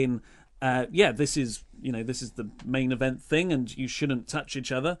Kurt's saying, this is the main event thing and you shouldn't touch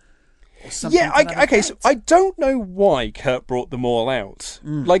each other. So I don't know why Kurt brought them all out.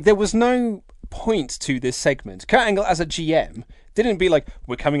 Like, there was no point to this segment. Kurt Angle, as a GM, didn't be like,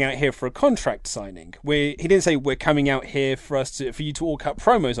 we're coming out here for a contract signing. He didn't say, we're coming out here for you to all cut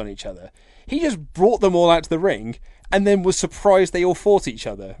promos on each other. He just brought them all out to the ring and then was surprised they all fought each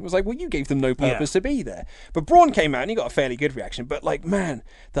other. It was like, well, you gave them no purpose to be there. But Braun came out and he got a fairly good reaction. But, like, man,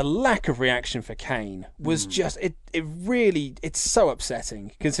 the lack of reaction for Kane was just, it's so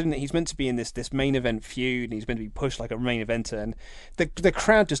upsetting, considering that he's meant to be in this main event feud and he's meant to be pushed like a main eventer, and the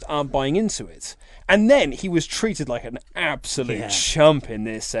crowd just aren't buying into it. And then he was treated like an absolute chump in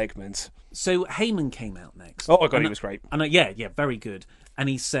this segment. So Heyman came out next. Oh, my God, he was great. And very good. And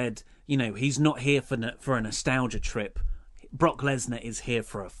he said, he's not here for a nostalgia trip. Brock Lesnar is here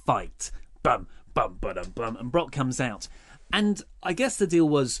for a fight. Bum, bum, ba-dum, bum. And Brock comes out. And I guess the deal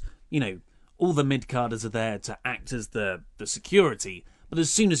was, all the mid-carders are there to act as the security. But as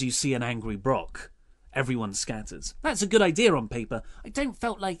soon as you see an angry Brock, everyone scatters. That's a good idea on paper. I don't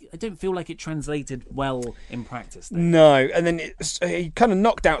feel like it translated well in practice, though. No, and then he kind of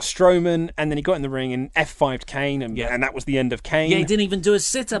knocked out Strowman, and then he got in the ring and F5'd Kane, and that was the end of Kane. Yeah, he didn't even do a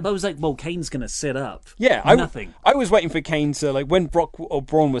sit-up. I was like, well, Kane's going to sit up. Yeah, nothing. I was waiting for Kane to, like, when Brock or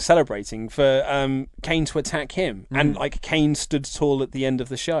Braun was celebrating, for Kane to attack him, and, like, Kane stood tall at the end of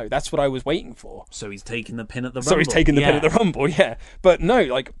the show. That's what I was waiting for. So he's taking the pin at the Rumble. So he's taking the pin at the Rumble, yeah. But no,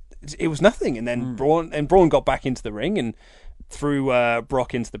 like, it was nothing, and then Braun got back into the ring and threw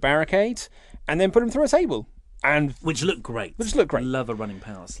Brock into the barricade, and then put him through a table, and which looked great. Love a running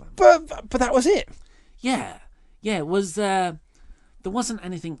power slam. But that was it. Yeah. It was. There wasn't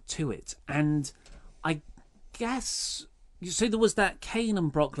anything to it, and I guess so. There was that Kane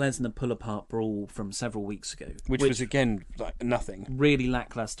and Brock Lesnar pull apart brawl from several weeks ago, which was again like nothing, really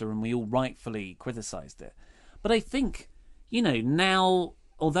lackluster, and we all rightfully criticised it. But I think now,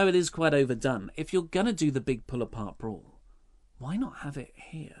 although it is quite overdone, if you're going to do the big pull-apart brawl, why not have it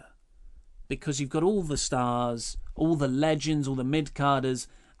here? Because you've got all the stars, all the legends, all the mid-carders,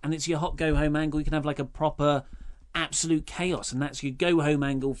 and it's your hot go-home angle. You can have like a proper absolute chaos, and that's your go-home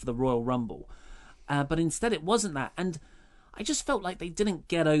angle for the Royal Rumble. But instead it wasn't that. And I just felt like they didn't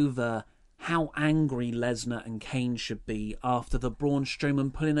get over how angry Lesnar and Kane should be after the Braun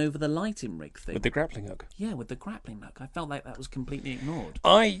Strowman pulling over the lighting rig thing. With the grappling hook. Yeah, with the grappling hook. I felt like that was completely ignored.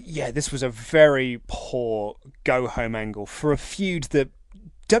 This was a very poor go-home angle for a feud that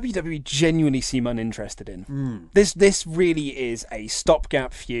WWE genuinely seem uninterested in. This really is a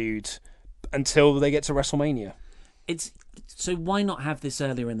stopgap feud until they get to WrestleMania. So why not have this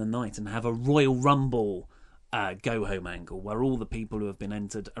earlier in the night and have a Royal Rumble go-home angle where all the people who have been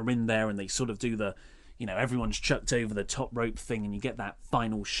entered are in there and they sort of do the, everyone's chucked over the top rope thing and you get that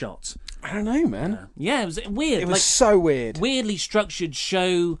final shot. I don't know, man. It was weird. It was so weird. Weirdly structured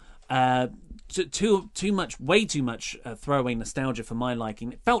show, way too much throwaway nostalgia for my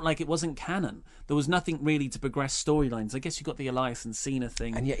liking. It felt like it wasn't canon. There was nothing really to progress storylines. I guess you got the Elias and Cena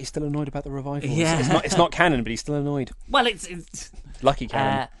thing. And yet he's still annoyed about the Revival. Yeah. It's not canon, but he's still annoyed. Well, it's lucky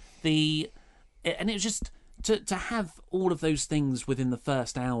canon. And it was just to have all of those things within the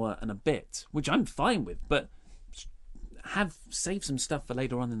first hour and a bit, which I'm fine with, but have saved some stuff for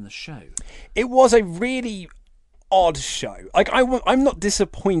later on in the show. It was a really odd show. Like, I'm not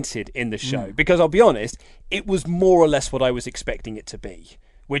disappointed in the show because I'll be honest, it was more or less what I was expecting it to be,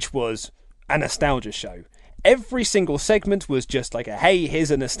 which was a nostalgia show. Every single segment was just like a, hey, here's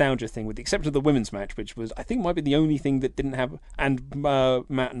a nostalgia thing, with the exception of the women's match, which was, I think, might be the only thing that didn't have, and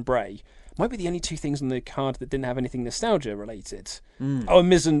Matt and Bray, might be the only two things on the card that didn't have anything nostalgia related. Oh,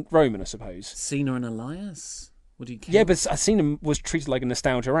 Miz and Roman, I suppose. Cena and Elias? Would you count? Yeah, but Cena was treated like a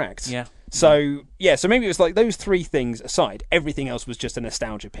nostalgia act. Yeah. So maybe it was like those three things aside, everything else was just a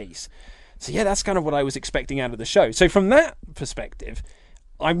nostalgia piece. So yeah, that's kind of what I was expecting out of the show. So from that perspective,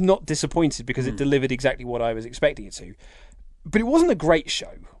 I'm not disappointed because it delivered exactly what I was expecting it to. But it wasn't a great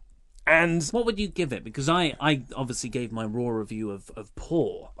show. And what would you give it? Because I obviously gave my Raw review of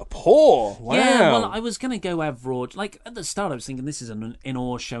poor. A poor? Wow. Yeah, well, I was going to go average. Like, at the start I was thinking this is an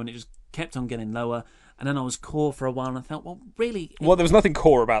in-awe show, and it just kept on getting lower. And then I was core for a while, and I thought, well, really... Well, there was nothing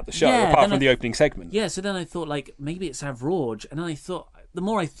core about the show, apart from the opening segment. Yeah, so then I thought, like, maybe it's average. And then I thought, the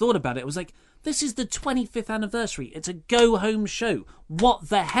more I thought about it, I was like, this is the 25th anniversary. It's a go-home show. What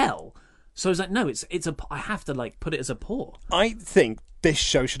the hell? So I was like, no, I have to, like, put it as a poor. I think this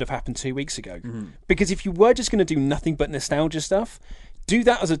show should have happened 2 weeks ago. Because if you were just going to do nothing but nostalgia stuff, do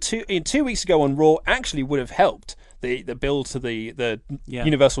that as 2 weeks ago on Raw actually would have helped the build to the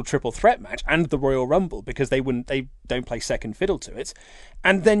Universal Triple Threat match and the Royal Rumble, because they don't play second fiddle to it.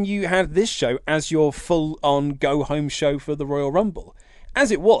 And then you had this show as your full-on go-home show for the Royal Rumble.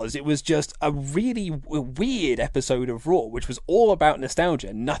 As it was just a really weird episode of Raw, which was all about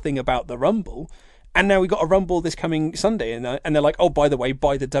nostalgia, nothing about the Rumble. And now we got a Rumble this coming Sunday, and they're like, oh, by the way,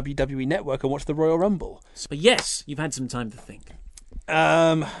 buy the WWE Network and watch the Royal Rumble. But yes, you've had some time to think.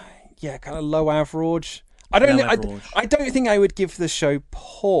 Yeah, kind of low average. I don't think I would give the show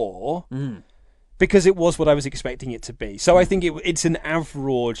poor because it was what I was expecting it to be. So I think it's an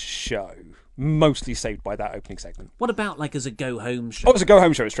average show, mostly saved by that opening segment. What about like as a go-home show? Oh, as a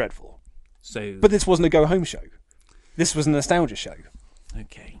go-home show, it's dreadful. So, but this wasn't a go-home show. This was a nostalgia show.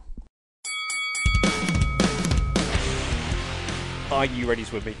 Okay. Are you ready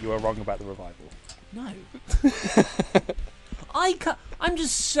to admit you are wrong about the revival? No. I'm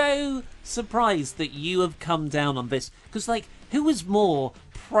just so surprised that you have come down on this. Because, like, who was more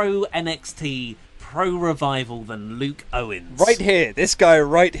pro NXT, pro revival than Luke Owens? Right here. This guy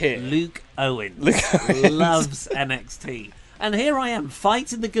right here. Luke Owens loves NXT. And here I am,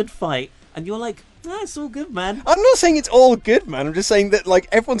 fighting the good fight. And you're like, it's all good, man. I'm not saying it's all good, man. I'm just saying that, like,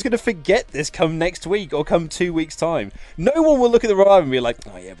 everyone's going to forget this come next week or come 2 weeks' time. No one will look at the revival and be like,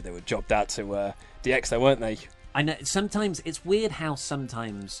 oh, yeah, but they were jobbed out to DX, though, weren't they? I know. Sometimes it's weird how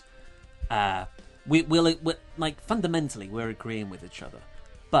sometimes we'll like fundamentally we're agreeing with each other,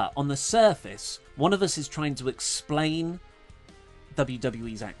 but on the surface, one of us is trying to explain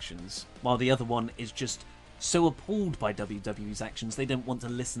WWE's actions, while the other one is just so appalled by WWE's actions they don't want to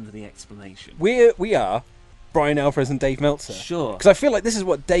listen to the explanation. We are Brian Alvarez and Dave Meltzer. Sure. Because I feel like this is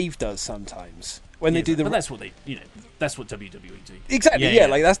what Dave does sometimes when they do the. But that's what that's what WWE do. Exactly. Yeah.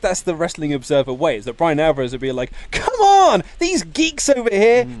 Like that's the Wrestling Observer way. Is that Brian Alvarez would be like, "Come on, these geeks over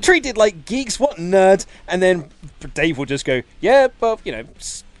here treated like geeks. What nerds?" And then Dave will just go, "Yeah, but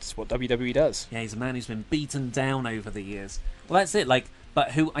it's what WWE does." Yeah, he's a man who's been beaten down over the years. Well, that's it. Like,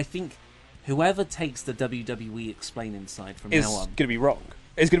 but I think whoever takes the WWE explaining side from now on is going to be wrong.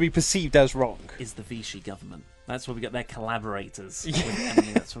 It's going to be perceived as wrong. Is the Vichy government. That's where we got their collaborators.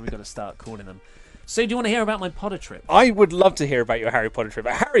 That's where we got to start calling them. So do you want to hear about my Potter trip? I would love to hear about your Harry Potter trip.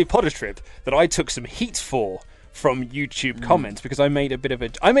 A Harry Potter trip that I took some heat for from YouTube comments because I made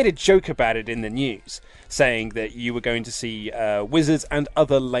a joke about it in the news, saying that you were going to see wizards and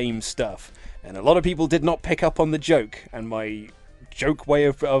other lame stuff. And a lot of people did not pick up on the joke and my joke way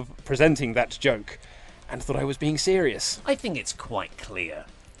of presenting that joke and thought I was being serious. I think it's quite clear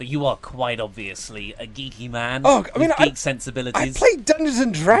that you are quite obviously a geeky man with geek sensibilities. I played Dungeons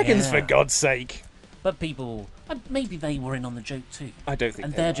and Dragons, for God's sake. But people, maybe they were in on the joke too. I don't think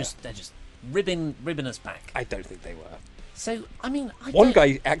and they were. they're just ribbing us back. I don't think they were. So, I mean... One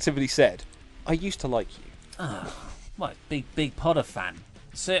guy actively said, I used to like you. Oh, what, big Potter fan.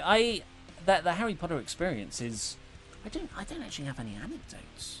 So the Harry Potter experience is... I don't actually have any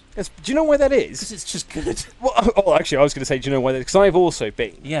anecdotes. Yes, do you know why that is? Because it's just good. Well, actually, I was going to say, do you know why that is? Because I've also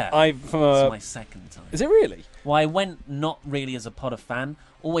been. Yeah, it's my second time. Is it really? Well, I went not really as a Potter fan,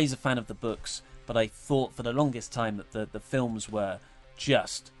 always a fan of the books, but I thought for the longest time that the films were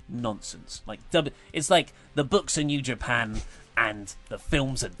just nonsense. Like it's like the books are New Japan and the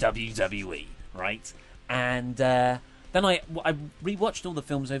films are WWE, right? And then I rewatched all the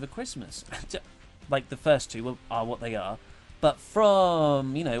films over Christmas. like the first two are what they are. But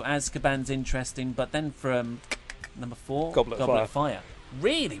from, Azkaban's interesting, but then from number 4, Goblet of Fire,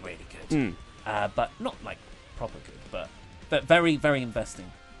 really, really good. But not like proper good, but very, very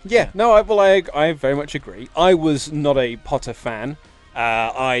investing. Yeah, no, I very much agree. I was not a Potter fan.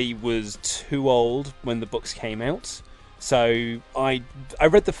 I was too old when the books came out, so I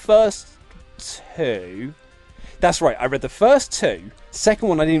read the first 2. That's right, I read the first 2. Second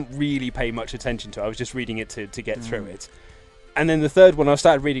one I didn't really pay much attention to. I was just reading it to get through it. And then the third one, I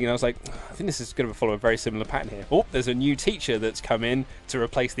started reading, and I was like, I think this is going to follow a very similar pattern here. Oh, there's a new teacher that's come in to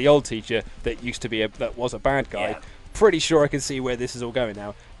replace the old teacher that used to be that was a bad guy. Yeah. Pretty sure I can see where this is all going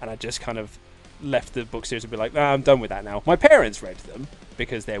now. And I just kind of left the book series and be like, nah, I'm done with that now. My parents read them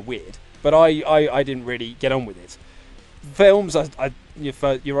because they're weird, but I didn't really get on with it. Films,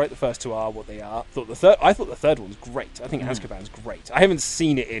 you're right. The first 2 are what they are. I thought the third one's great. I think Azkaban's great. I haven't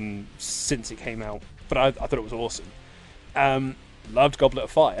seen it since it came out, but I thought it was awesome. Loved Goblet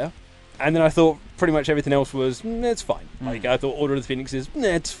of Fire, and then I thought pretty much everything else was it's fine. Like I thought Order of the Phoenix is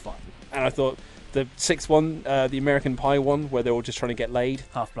it's fine, and I thought the 6th one, the American Pie one, where they're all just trying to get laid.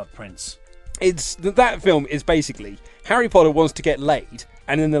 Half-Blood Prince. That film is basically Harry Potter wants to get laid,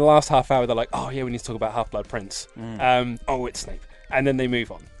 and in the last half hour they're like, oh yeah, we need to talk about Half-Blood Prince. Oh, it's Snape, and then they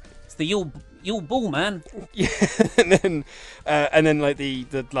move on. It's the Yule Ball, man. Yeah, and then like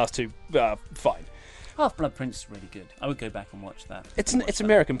the last 2, fine. Half-Blood Prince is really good. I would go back and watch that. It's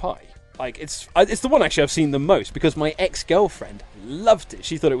American Pie. Like it's the one actually I've seen the most because my ex-girlfriend loved it.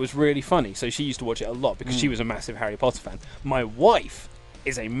 She thought it was really funny, so she used to watch it a lot because she was a massive Harry Potter fan. My wife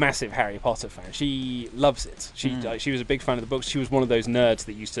is a massive Harry Potter fan. She loves it. She was a big fan of the books. She was one of those nerds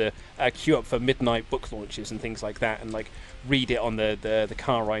that used to queue up for midnight book launches and things like that, and like read it on the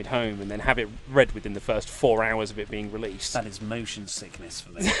car ride home, and then have it read within the first 4 hours of it being released. That is motion sickness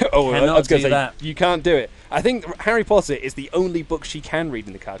for me. I was going to say you can't do it. I think Harry Potter is the only book she can read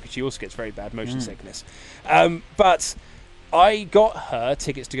in the car because she also gets very bad motion sickness. But I got her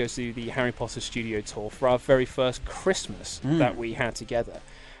tickets to go to the Harry Potter studio tour for our very first Christmas that we had together,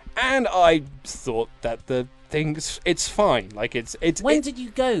 and I thought that it's fine. Like it's. When did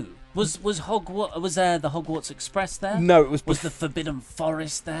you go? Was Hogwarts? Was the Hogwarts Express there? No, it was. Was the Forbidden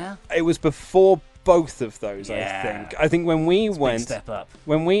Forest there? It was before both of those. Yeah. I think when we went, step up.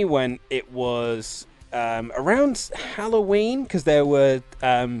 When we went, it was around Halloween because there were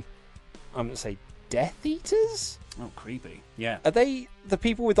I'm gonna say Death Eaters. Oh, creepy. Yeah. Are they the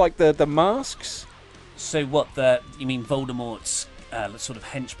people with like the masks? So what? You mean Voldemort's sort of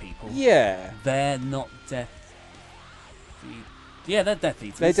hench people? Yeah. They're not Death. Yeah, they're Death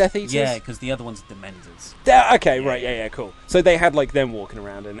Eaters. They're Death Eaters? Yeah, because the other ones are Dementors. Okay, right, yeah, cool. So they had like them walking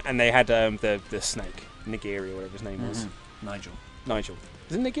around, and they had the snake, Nagiri or whatever his name was. Nigel.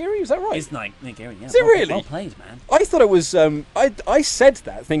 Is it Nagiri? Is that right? It's Nagiri, yeah. Is it really? Well played, man. I thought it was, I said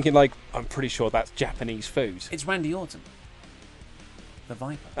that thinking like, I'm pretty sure that's Japanese food. It's Randy Orton. The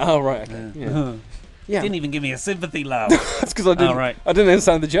Viper. Oh, right, okay. Yeah. Yeah. Didn't even give me a sympathy laugh. That's because I didn't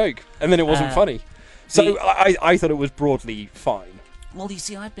understand the joke, and then it wasn't funny. So I thought it was broadly fine. Well, you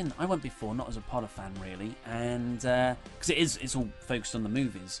see, I went before, not as a Potter fan really, and because it's all focused on the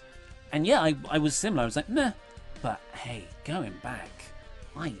movies, and yeah, I was similar. I was like, nah, but hey, going back,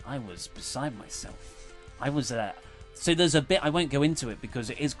 I was beside myself. I was so there's a bit I won't go into it because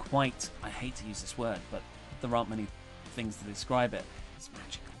it is quite. I hate to use this word, but there aren't many things to describe it. It's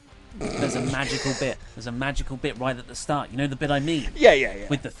magical. There's a magical bit. There's a magical bit right at the start. You know the bit I mean? Yeah.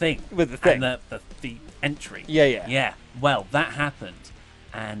 With the thing. And the entry. Yeah. Well, that happened.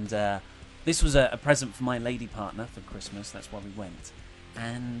 And this was a present for my lady partner for Christmas. That's why we went.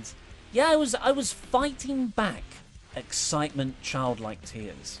 And yeah, I was fighting back excitement, childlike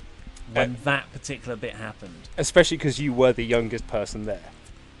tears when that particular bit happened. Especially because you were the youngest person there.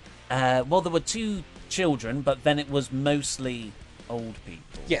 Well, there were 2 children, but then it was mostly old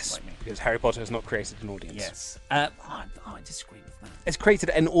people. Yes, like me. because Harry Potter has not created an audience. Yes. I disagree with that. It's created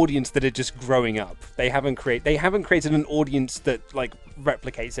an audience that are just growing up. They haven't created an audience that like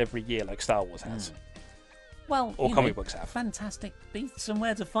replicates every year like Star Wars has. Well, or comic books have. Fantastic Beasts and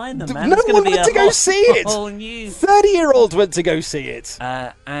where to find them, man. No one went to go see it. 30-year-olds went to go see it.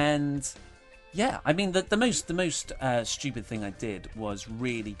 And yeah, I mean the most stupid thing I did was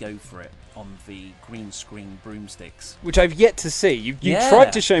really go for it on the green screen broomsticks, which I've yet to see. You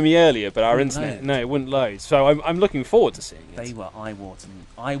tried to show me earlier, but our internet it wouldn't load. So I'm looking forward to seeing it. They were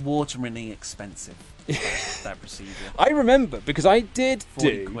eye-wateringly expensive. that procedure. I remember because I did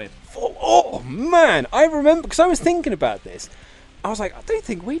 40 quid. Oh man, I remember because I was thinking about this. I was like, I don't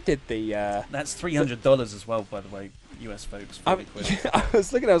think we did the. That's $300 as well, by the way. US folks. I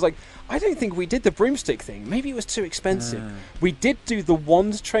was looking, I was like, I don't think we did the broomstick thing. Maybe it was too expensive. We did do the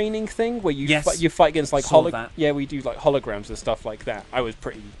wand training thing where you fight against like that. we do like holograms and stuff like that. I was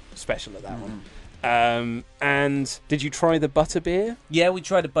pretty special at that one. And did you try the butterbeer? Yeah, we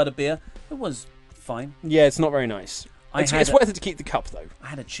tried a butterbeer. It was fine. Yeah, it's not very nice. It's worth it to keep the cup though. I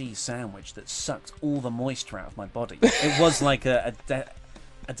had a cheese sandwich that sucked all the moisture out of my body. It was like a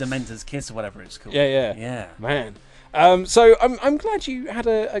Dementor's Kiss or whatever it's called. Yeah. Man. So I'm glad you had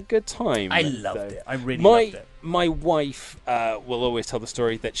a good time. I loved it. I really loved it. My wife will always tell the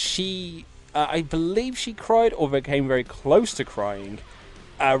story that she, I believe she cried or became very close to crying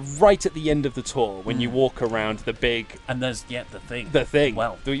right at the end of the tour when you walk around the big... And there's, the thing. The thing.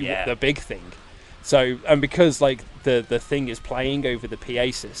 Well, the big thing. So, and because like the thing is playing over the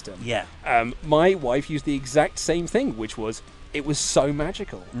PA system, my wife used the exact same thing, which was, it was so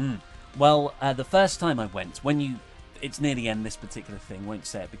magical. Well, the first time I went, it's near the end, this particular thing, won't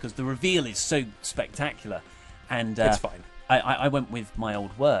say it, because the reveal is so spectacular. And it's fine. I went with my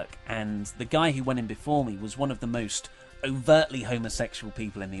old work, and the guy who went in before me was one of the most overtly homosexual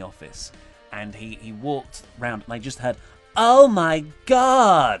people in the office. And he walked round, and I just heard, "Oh my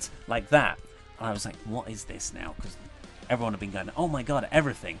God!" like that. And I was like, what is this now? Because everyone had been going, "Oh my God,"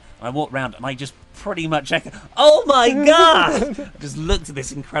 everything. And I walked round and I just pretty much echoed, "Oh my God!" I just looked at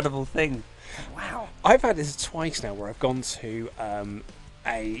this incredible thing. Wow. I've had this twice now where I've gone to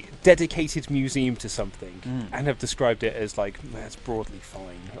a dedicated museum to something and have described it as like, that's broadly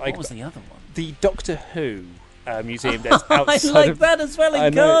fine. Like, what was the other one? The Doctor Who museum that's outside I like that as well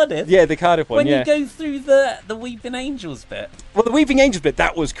in Cardiff. Yeah, the Cardiff one, when you go through the Weeping Angels bit. Well, the Weeping Angels bit,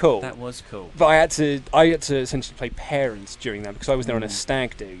 that was cool. That was cool. But I had to essentially play parents during that because I was there on a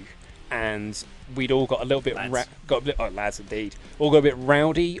stag do, and we'd all got a little bit lads indeed, all got a bit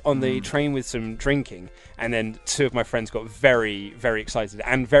rowdy on the train with some drinking, and then two of my friends got very, very excited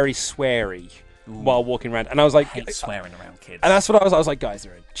and very sweary while walking around, and I was like, I hate swearing around kids. And that's what I was like, guys,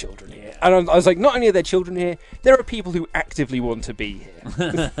 there are children here. And I was like, not only are there children here, there are people who actively want to be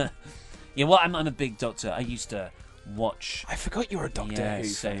here. Yeah, well, I'm a big Doctor. I used to watch... I forgot you were a Doctor Who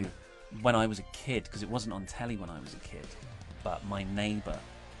fan. When I was a kid, because it wasn't on telly when I was a kid, but my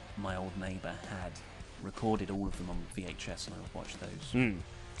old neighbour had recorded all of them on VHS, and I would watch those.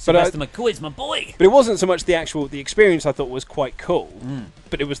 Sylvester McCoy's my boy. But it wasn't so much the experience I thought was quite cool,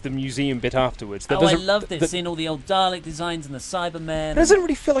 but it was the museum bit afterwards. I loved it, seeing all the old Dalek designs and the Cybermen. It doesn't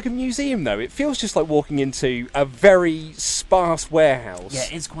really feel like a museum, though. It feels just like walking into a very sparse warehouse. Yeah,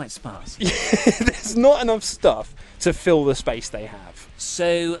 it is quite sparse. There's not enough stuff to fill the space they have.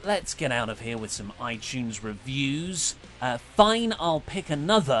 So let's get out of here with some iTunes reviews. Fine, I'll pick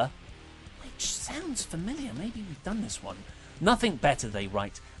another, which sounds familiar. Maybe we've done this one. Nothing better, they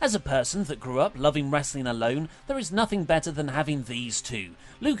write. As a person that grew up loving wrestling alone, there is nothing better than having these two.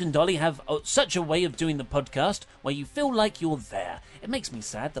 Luke and Dolly have such a way of doing the podcast where you feel like you're there. It makes me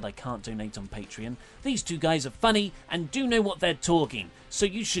sad that I can't donate on Patreon. These two guys are funny and do know what they're talking. So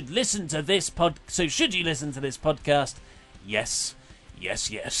you should listen to this should you listen to this podcast? Yes.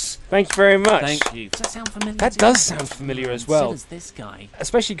 Yes. Thank you very much. Thank you. Does that sound familiar? That does sound familiar as well. So does this guy.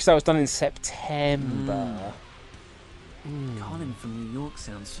 Especially because that was done in September. Colin from New York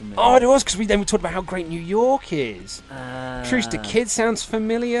sounds familiar. Oh, it was, because we talked about how great New York is. Truce to Kids sounds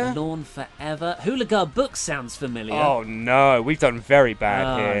familiar. Lawn Forever. Hooligan Books sounds familiar. Oh, no. We've done very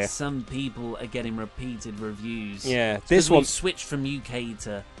bad here. Some people are getting repeated reviews. Yeah, this one... We've switched from UK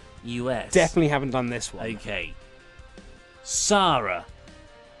to US. Definitely haven't done this one. Okay. Sarah.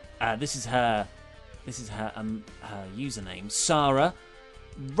 This is her username. Sarah.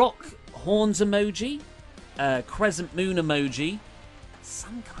 Rock horns emoji. Crescent moon emoji,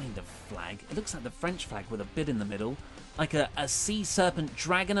 some kind of flag. It looks like the French flag with a bit in the middle, like a sea serpent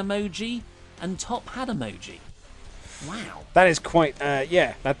dragon emoji, and top hat emoji. Wow. That is quite,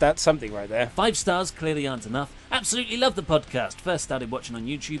 that's something right there. 5 stars clearly aren't enough. Absolutely love the podcast. First started watching on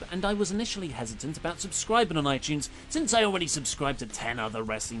YouTube, and I was initially hesitant about subscribing on iTunes, since I already subscribed to 10 other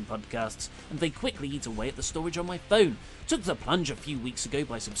wrestling podcasts, and they quickly eat away at the storage on my phone. Took the plunge a few weeks ago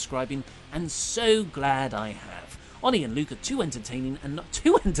by subscribing, and so glad I have. Ollie and Luke are too entertaining and not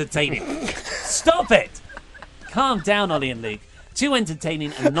too entertaining. Stop it! Calm down, Ollie and Luke. Too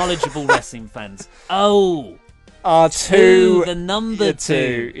entertaining and knowledgeable wrestling fans. Oh... two, the number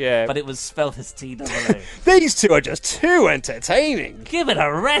 2, yeah. But it was spelled as TOO. These two are just too entertaining. Give it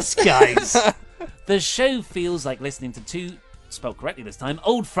a rest, guys. The show feels like listening to two, spelled correctly this time,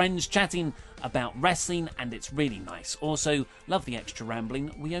 old friends chatting about wrestling, and it's really nice. Also, love the extra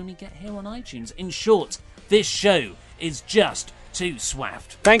rambling we only get here on iTunes. In short, this show is just to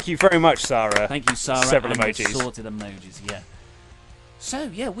Swaft. Thank you very much, Sarah. Thank you, Sarah. Several and emojis. Sorted emojis, yeah.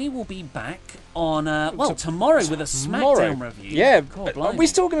 So, yeah, we will be back on, tomorrow with a SmackDown review. Yeah. God, Are we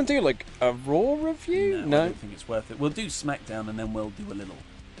still going to do, like, a Raw review? No, I don't think it's worth it. We'll do SmackDown and then we'll do a little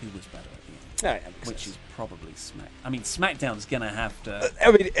Who Was Better at the end. No, yeah, which is probably SmackDown's going to have to...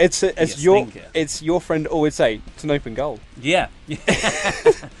 I mean, it's your friend always say, it's an open goal. Yeah.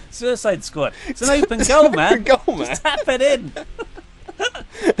 Suicide Squad. It's an open goal, man. Open goal, man. Just tap it in.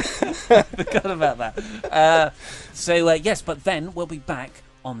 I forgot about that. Yes, but then we'll be back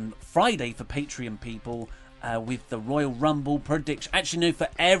on Friday for Patreon people with the Royal Rumble prediction. Actually, no, for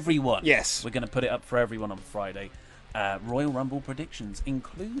everyone. Yes. We're going to put it up for everyone on Friday. Royal Rumble predictions,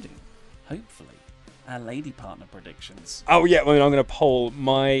 including, hopefully, our lady partner predictions. Oh, yeah, well, I'm going to poll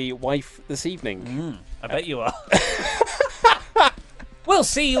my wife this evening. I bet you are. We'll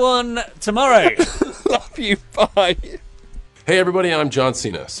see you on tomorrow. Love you. Bye. Hey everybody, I'm John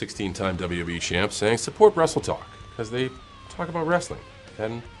Cena, 16-time WWE champ, saying support Wrestle Talk, because they talk about wrestling,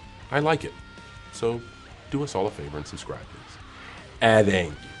 and I like it. So do us all a favor and subscribe, please.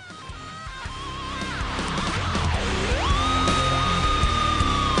 Thank you.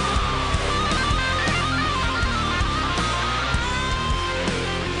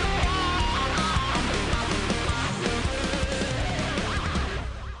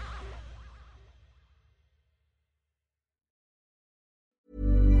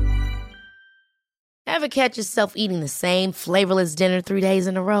 Ever catch yourself eating the same flavorless dinner 3 days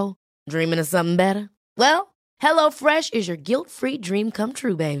in a row? Dreaming of something better? Well, HelloFresh is your guilt-free dream come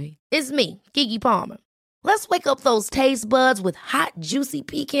true, baby. It's me, Keke Palmer. Let's wake up those taste buds with hot, juicy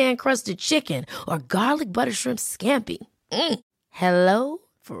pecan-crusted chicken or garlic butter shrimp scampi. Hello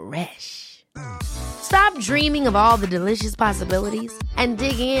Fresh. Stop dreaming of all the delicious possibilities and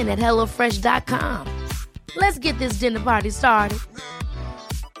dig in at HelloFresh.com. Let's get this dinner party started.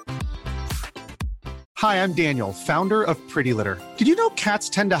 Hi, I'm Daniel, founder of Pretty Litter. Did you know cats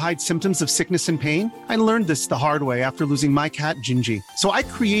tend to hide symptoms of sickness and pain? I learned this the hard way after losing my cat, Gingy. So I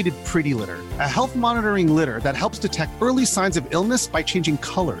created Pretty Litter, a health monitoring litter that helps detect early signs of illness by changing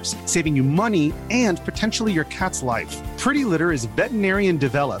colors, saving you money and potentially your cat's life. Pretty Litter is veterinarian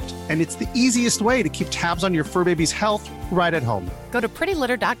developed, and it's the easiest way to keep tabs on your fur baby's health right at home. Go to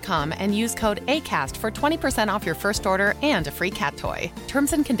prettylitter.com and use code ACAST for 20% off your first order and a free cat toy.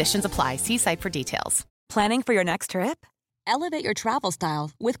 Terms and conditions apply. See site for details. Planning for your next trip? Elevate your travel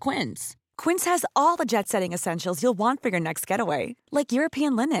style with Quince. Quince has all the jet-setting essentials you'll want for your next getaway, like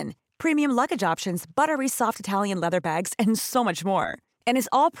European linen, premium luggage options, buttery soft Italian leather bags, and so much more. And is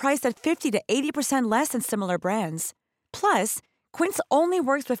all priced at 50 to 80% less than similar brands. Plus, Quince only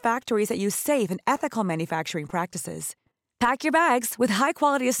works with factories that use safe and ethical manufacturing practices. Pack your bags with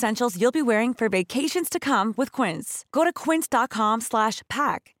high-quality essentials you'll be wearing for vacations to come with Quince. Go to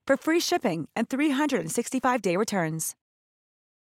quince.com/pack for free shipping and 365-day returns.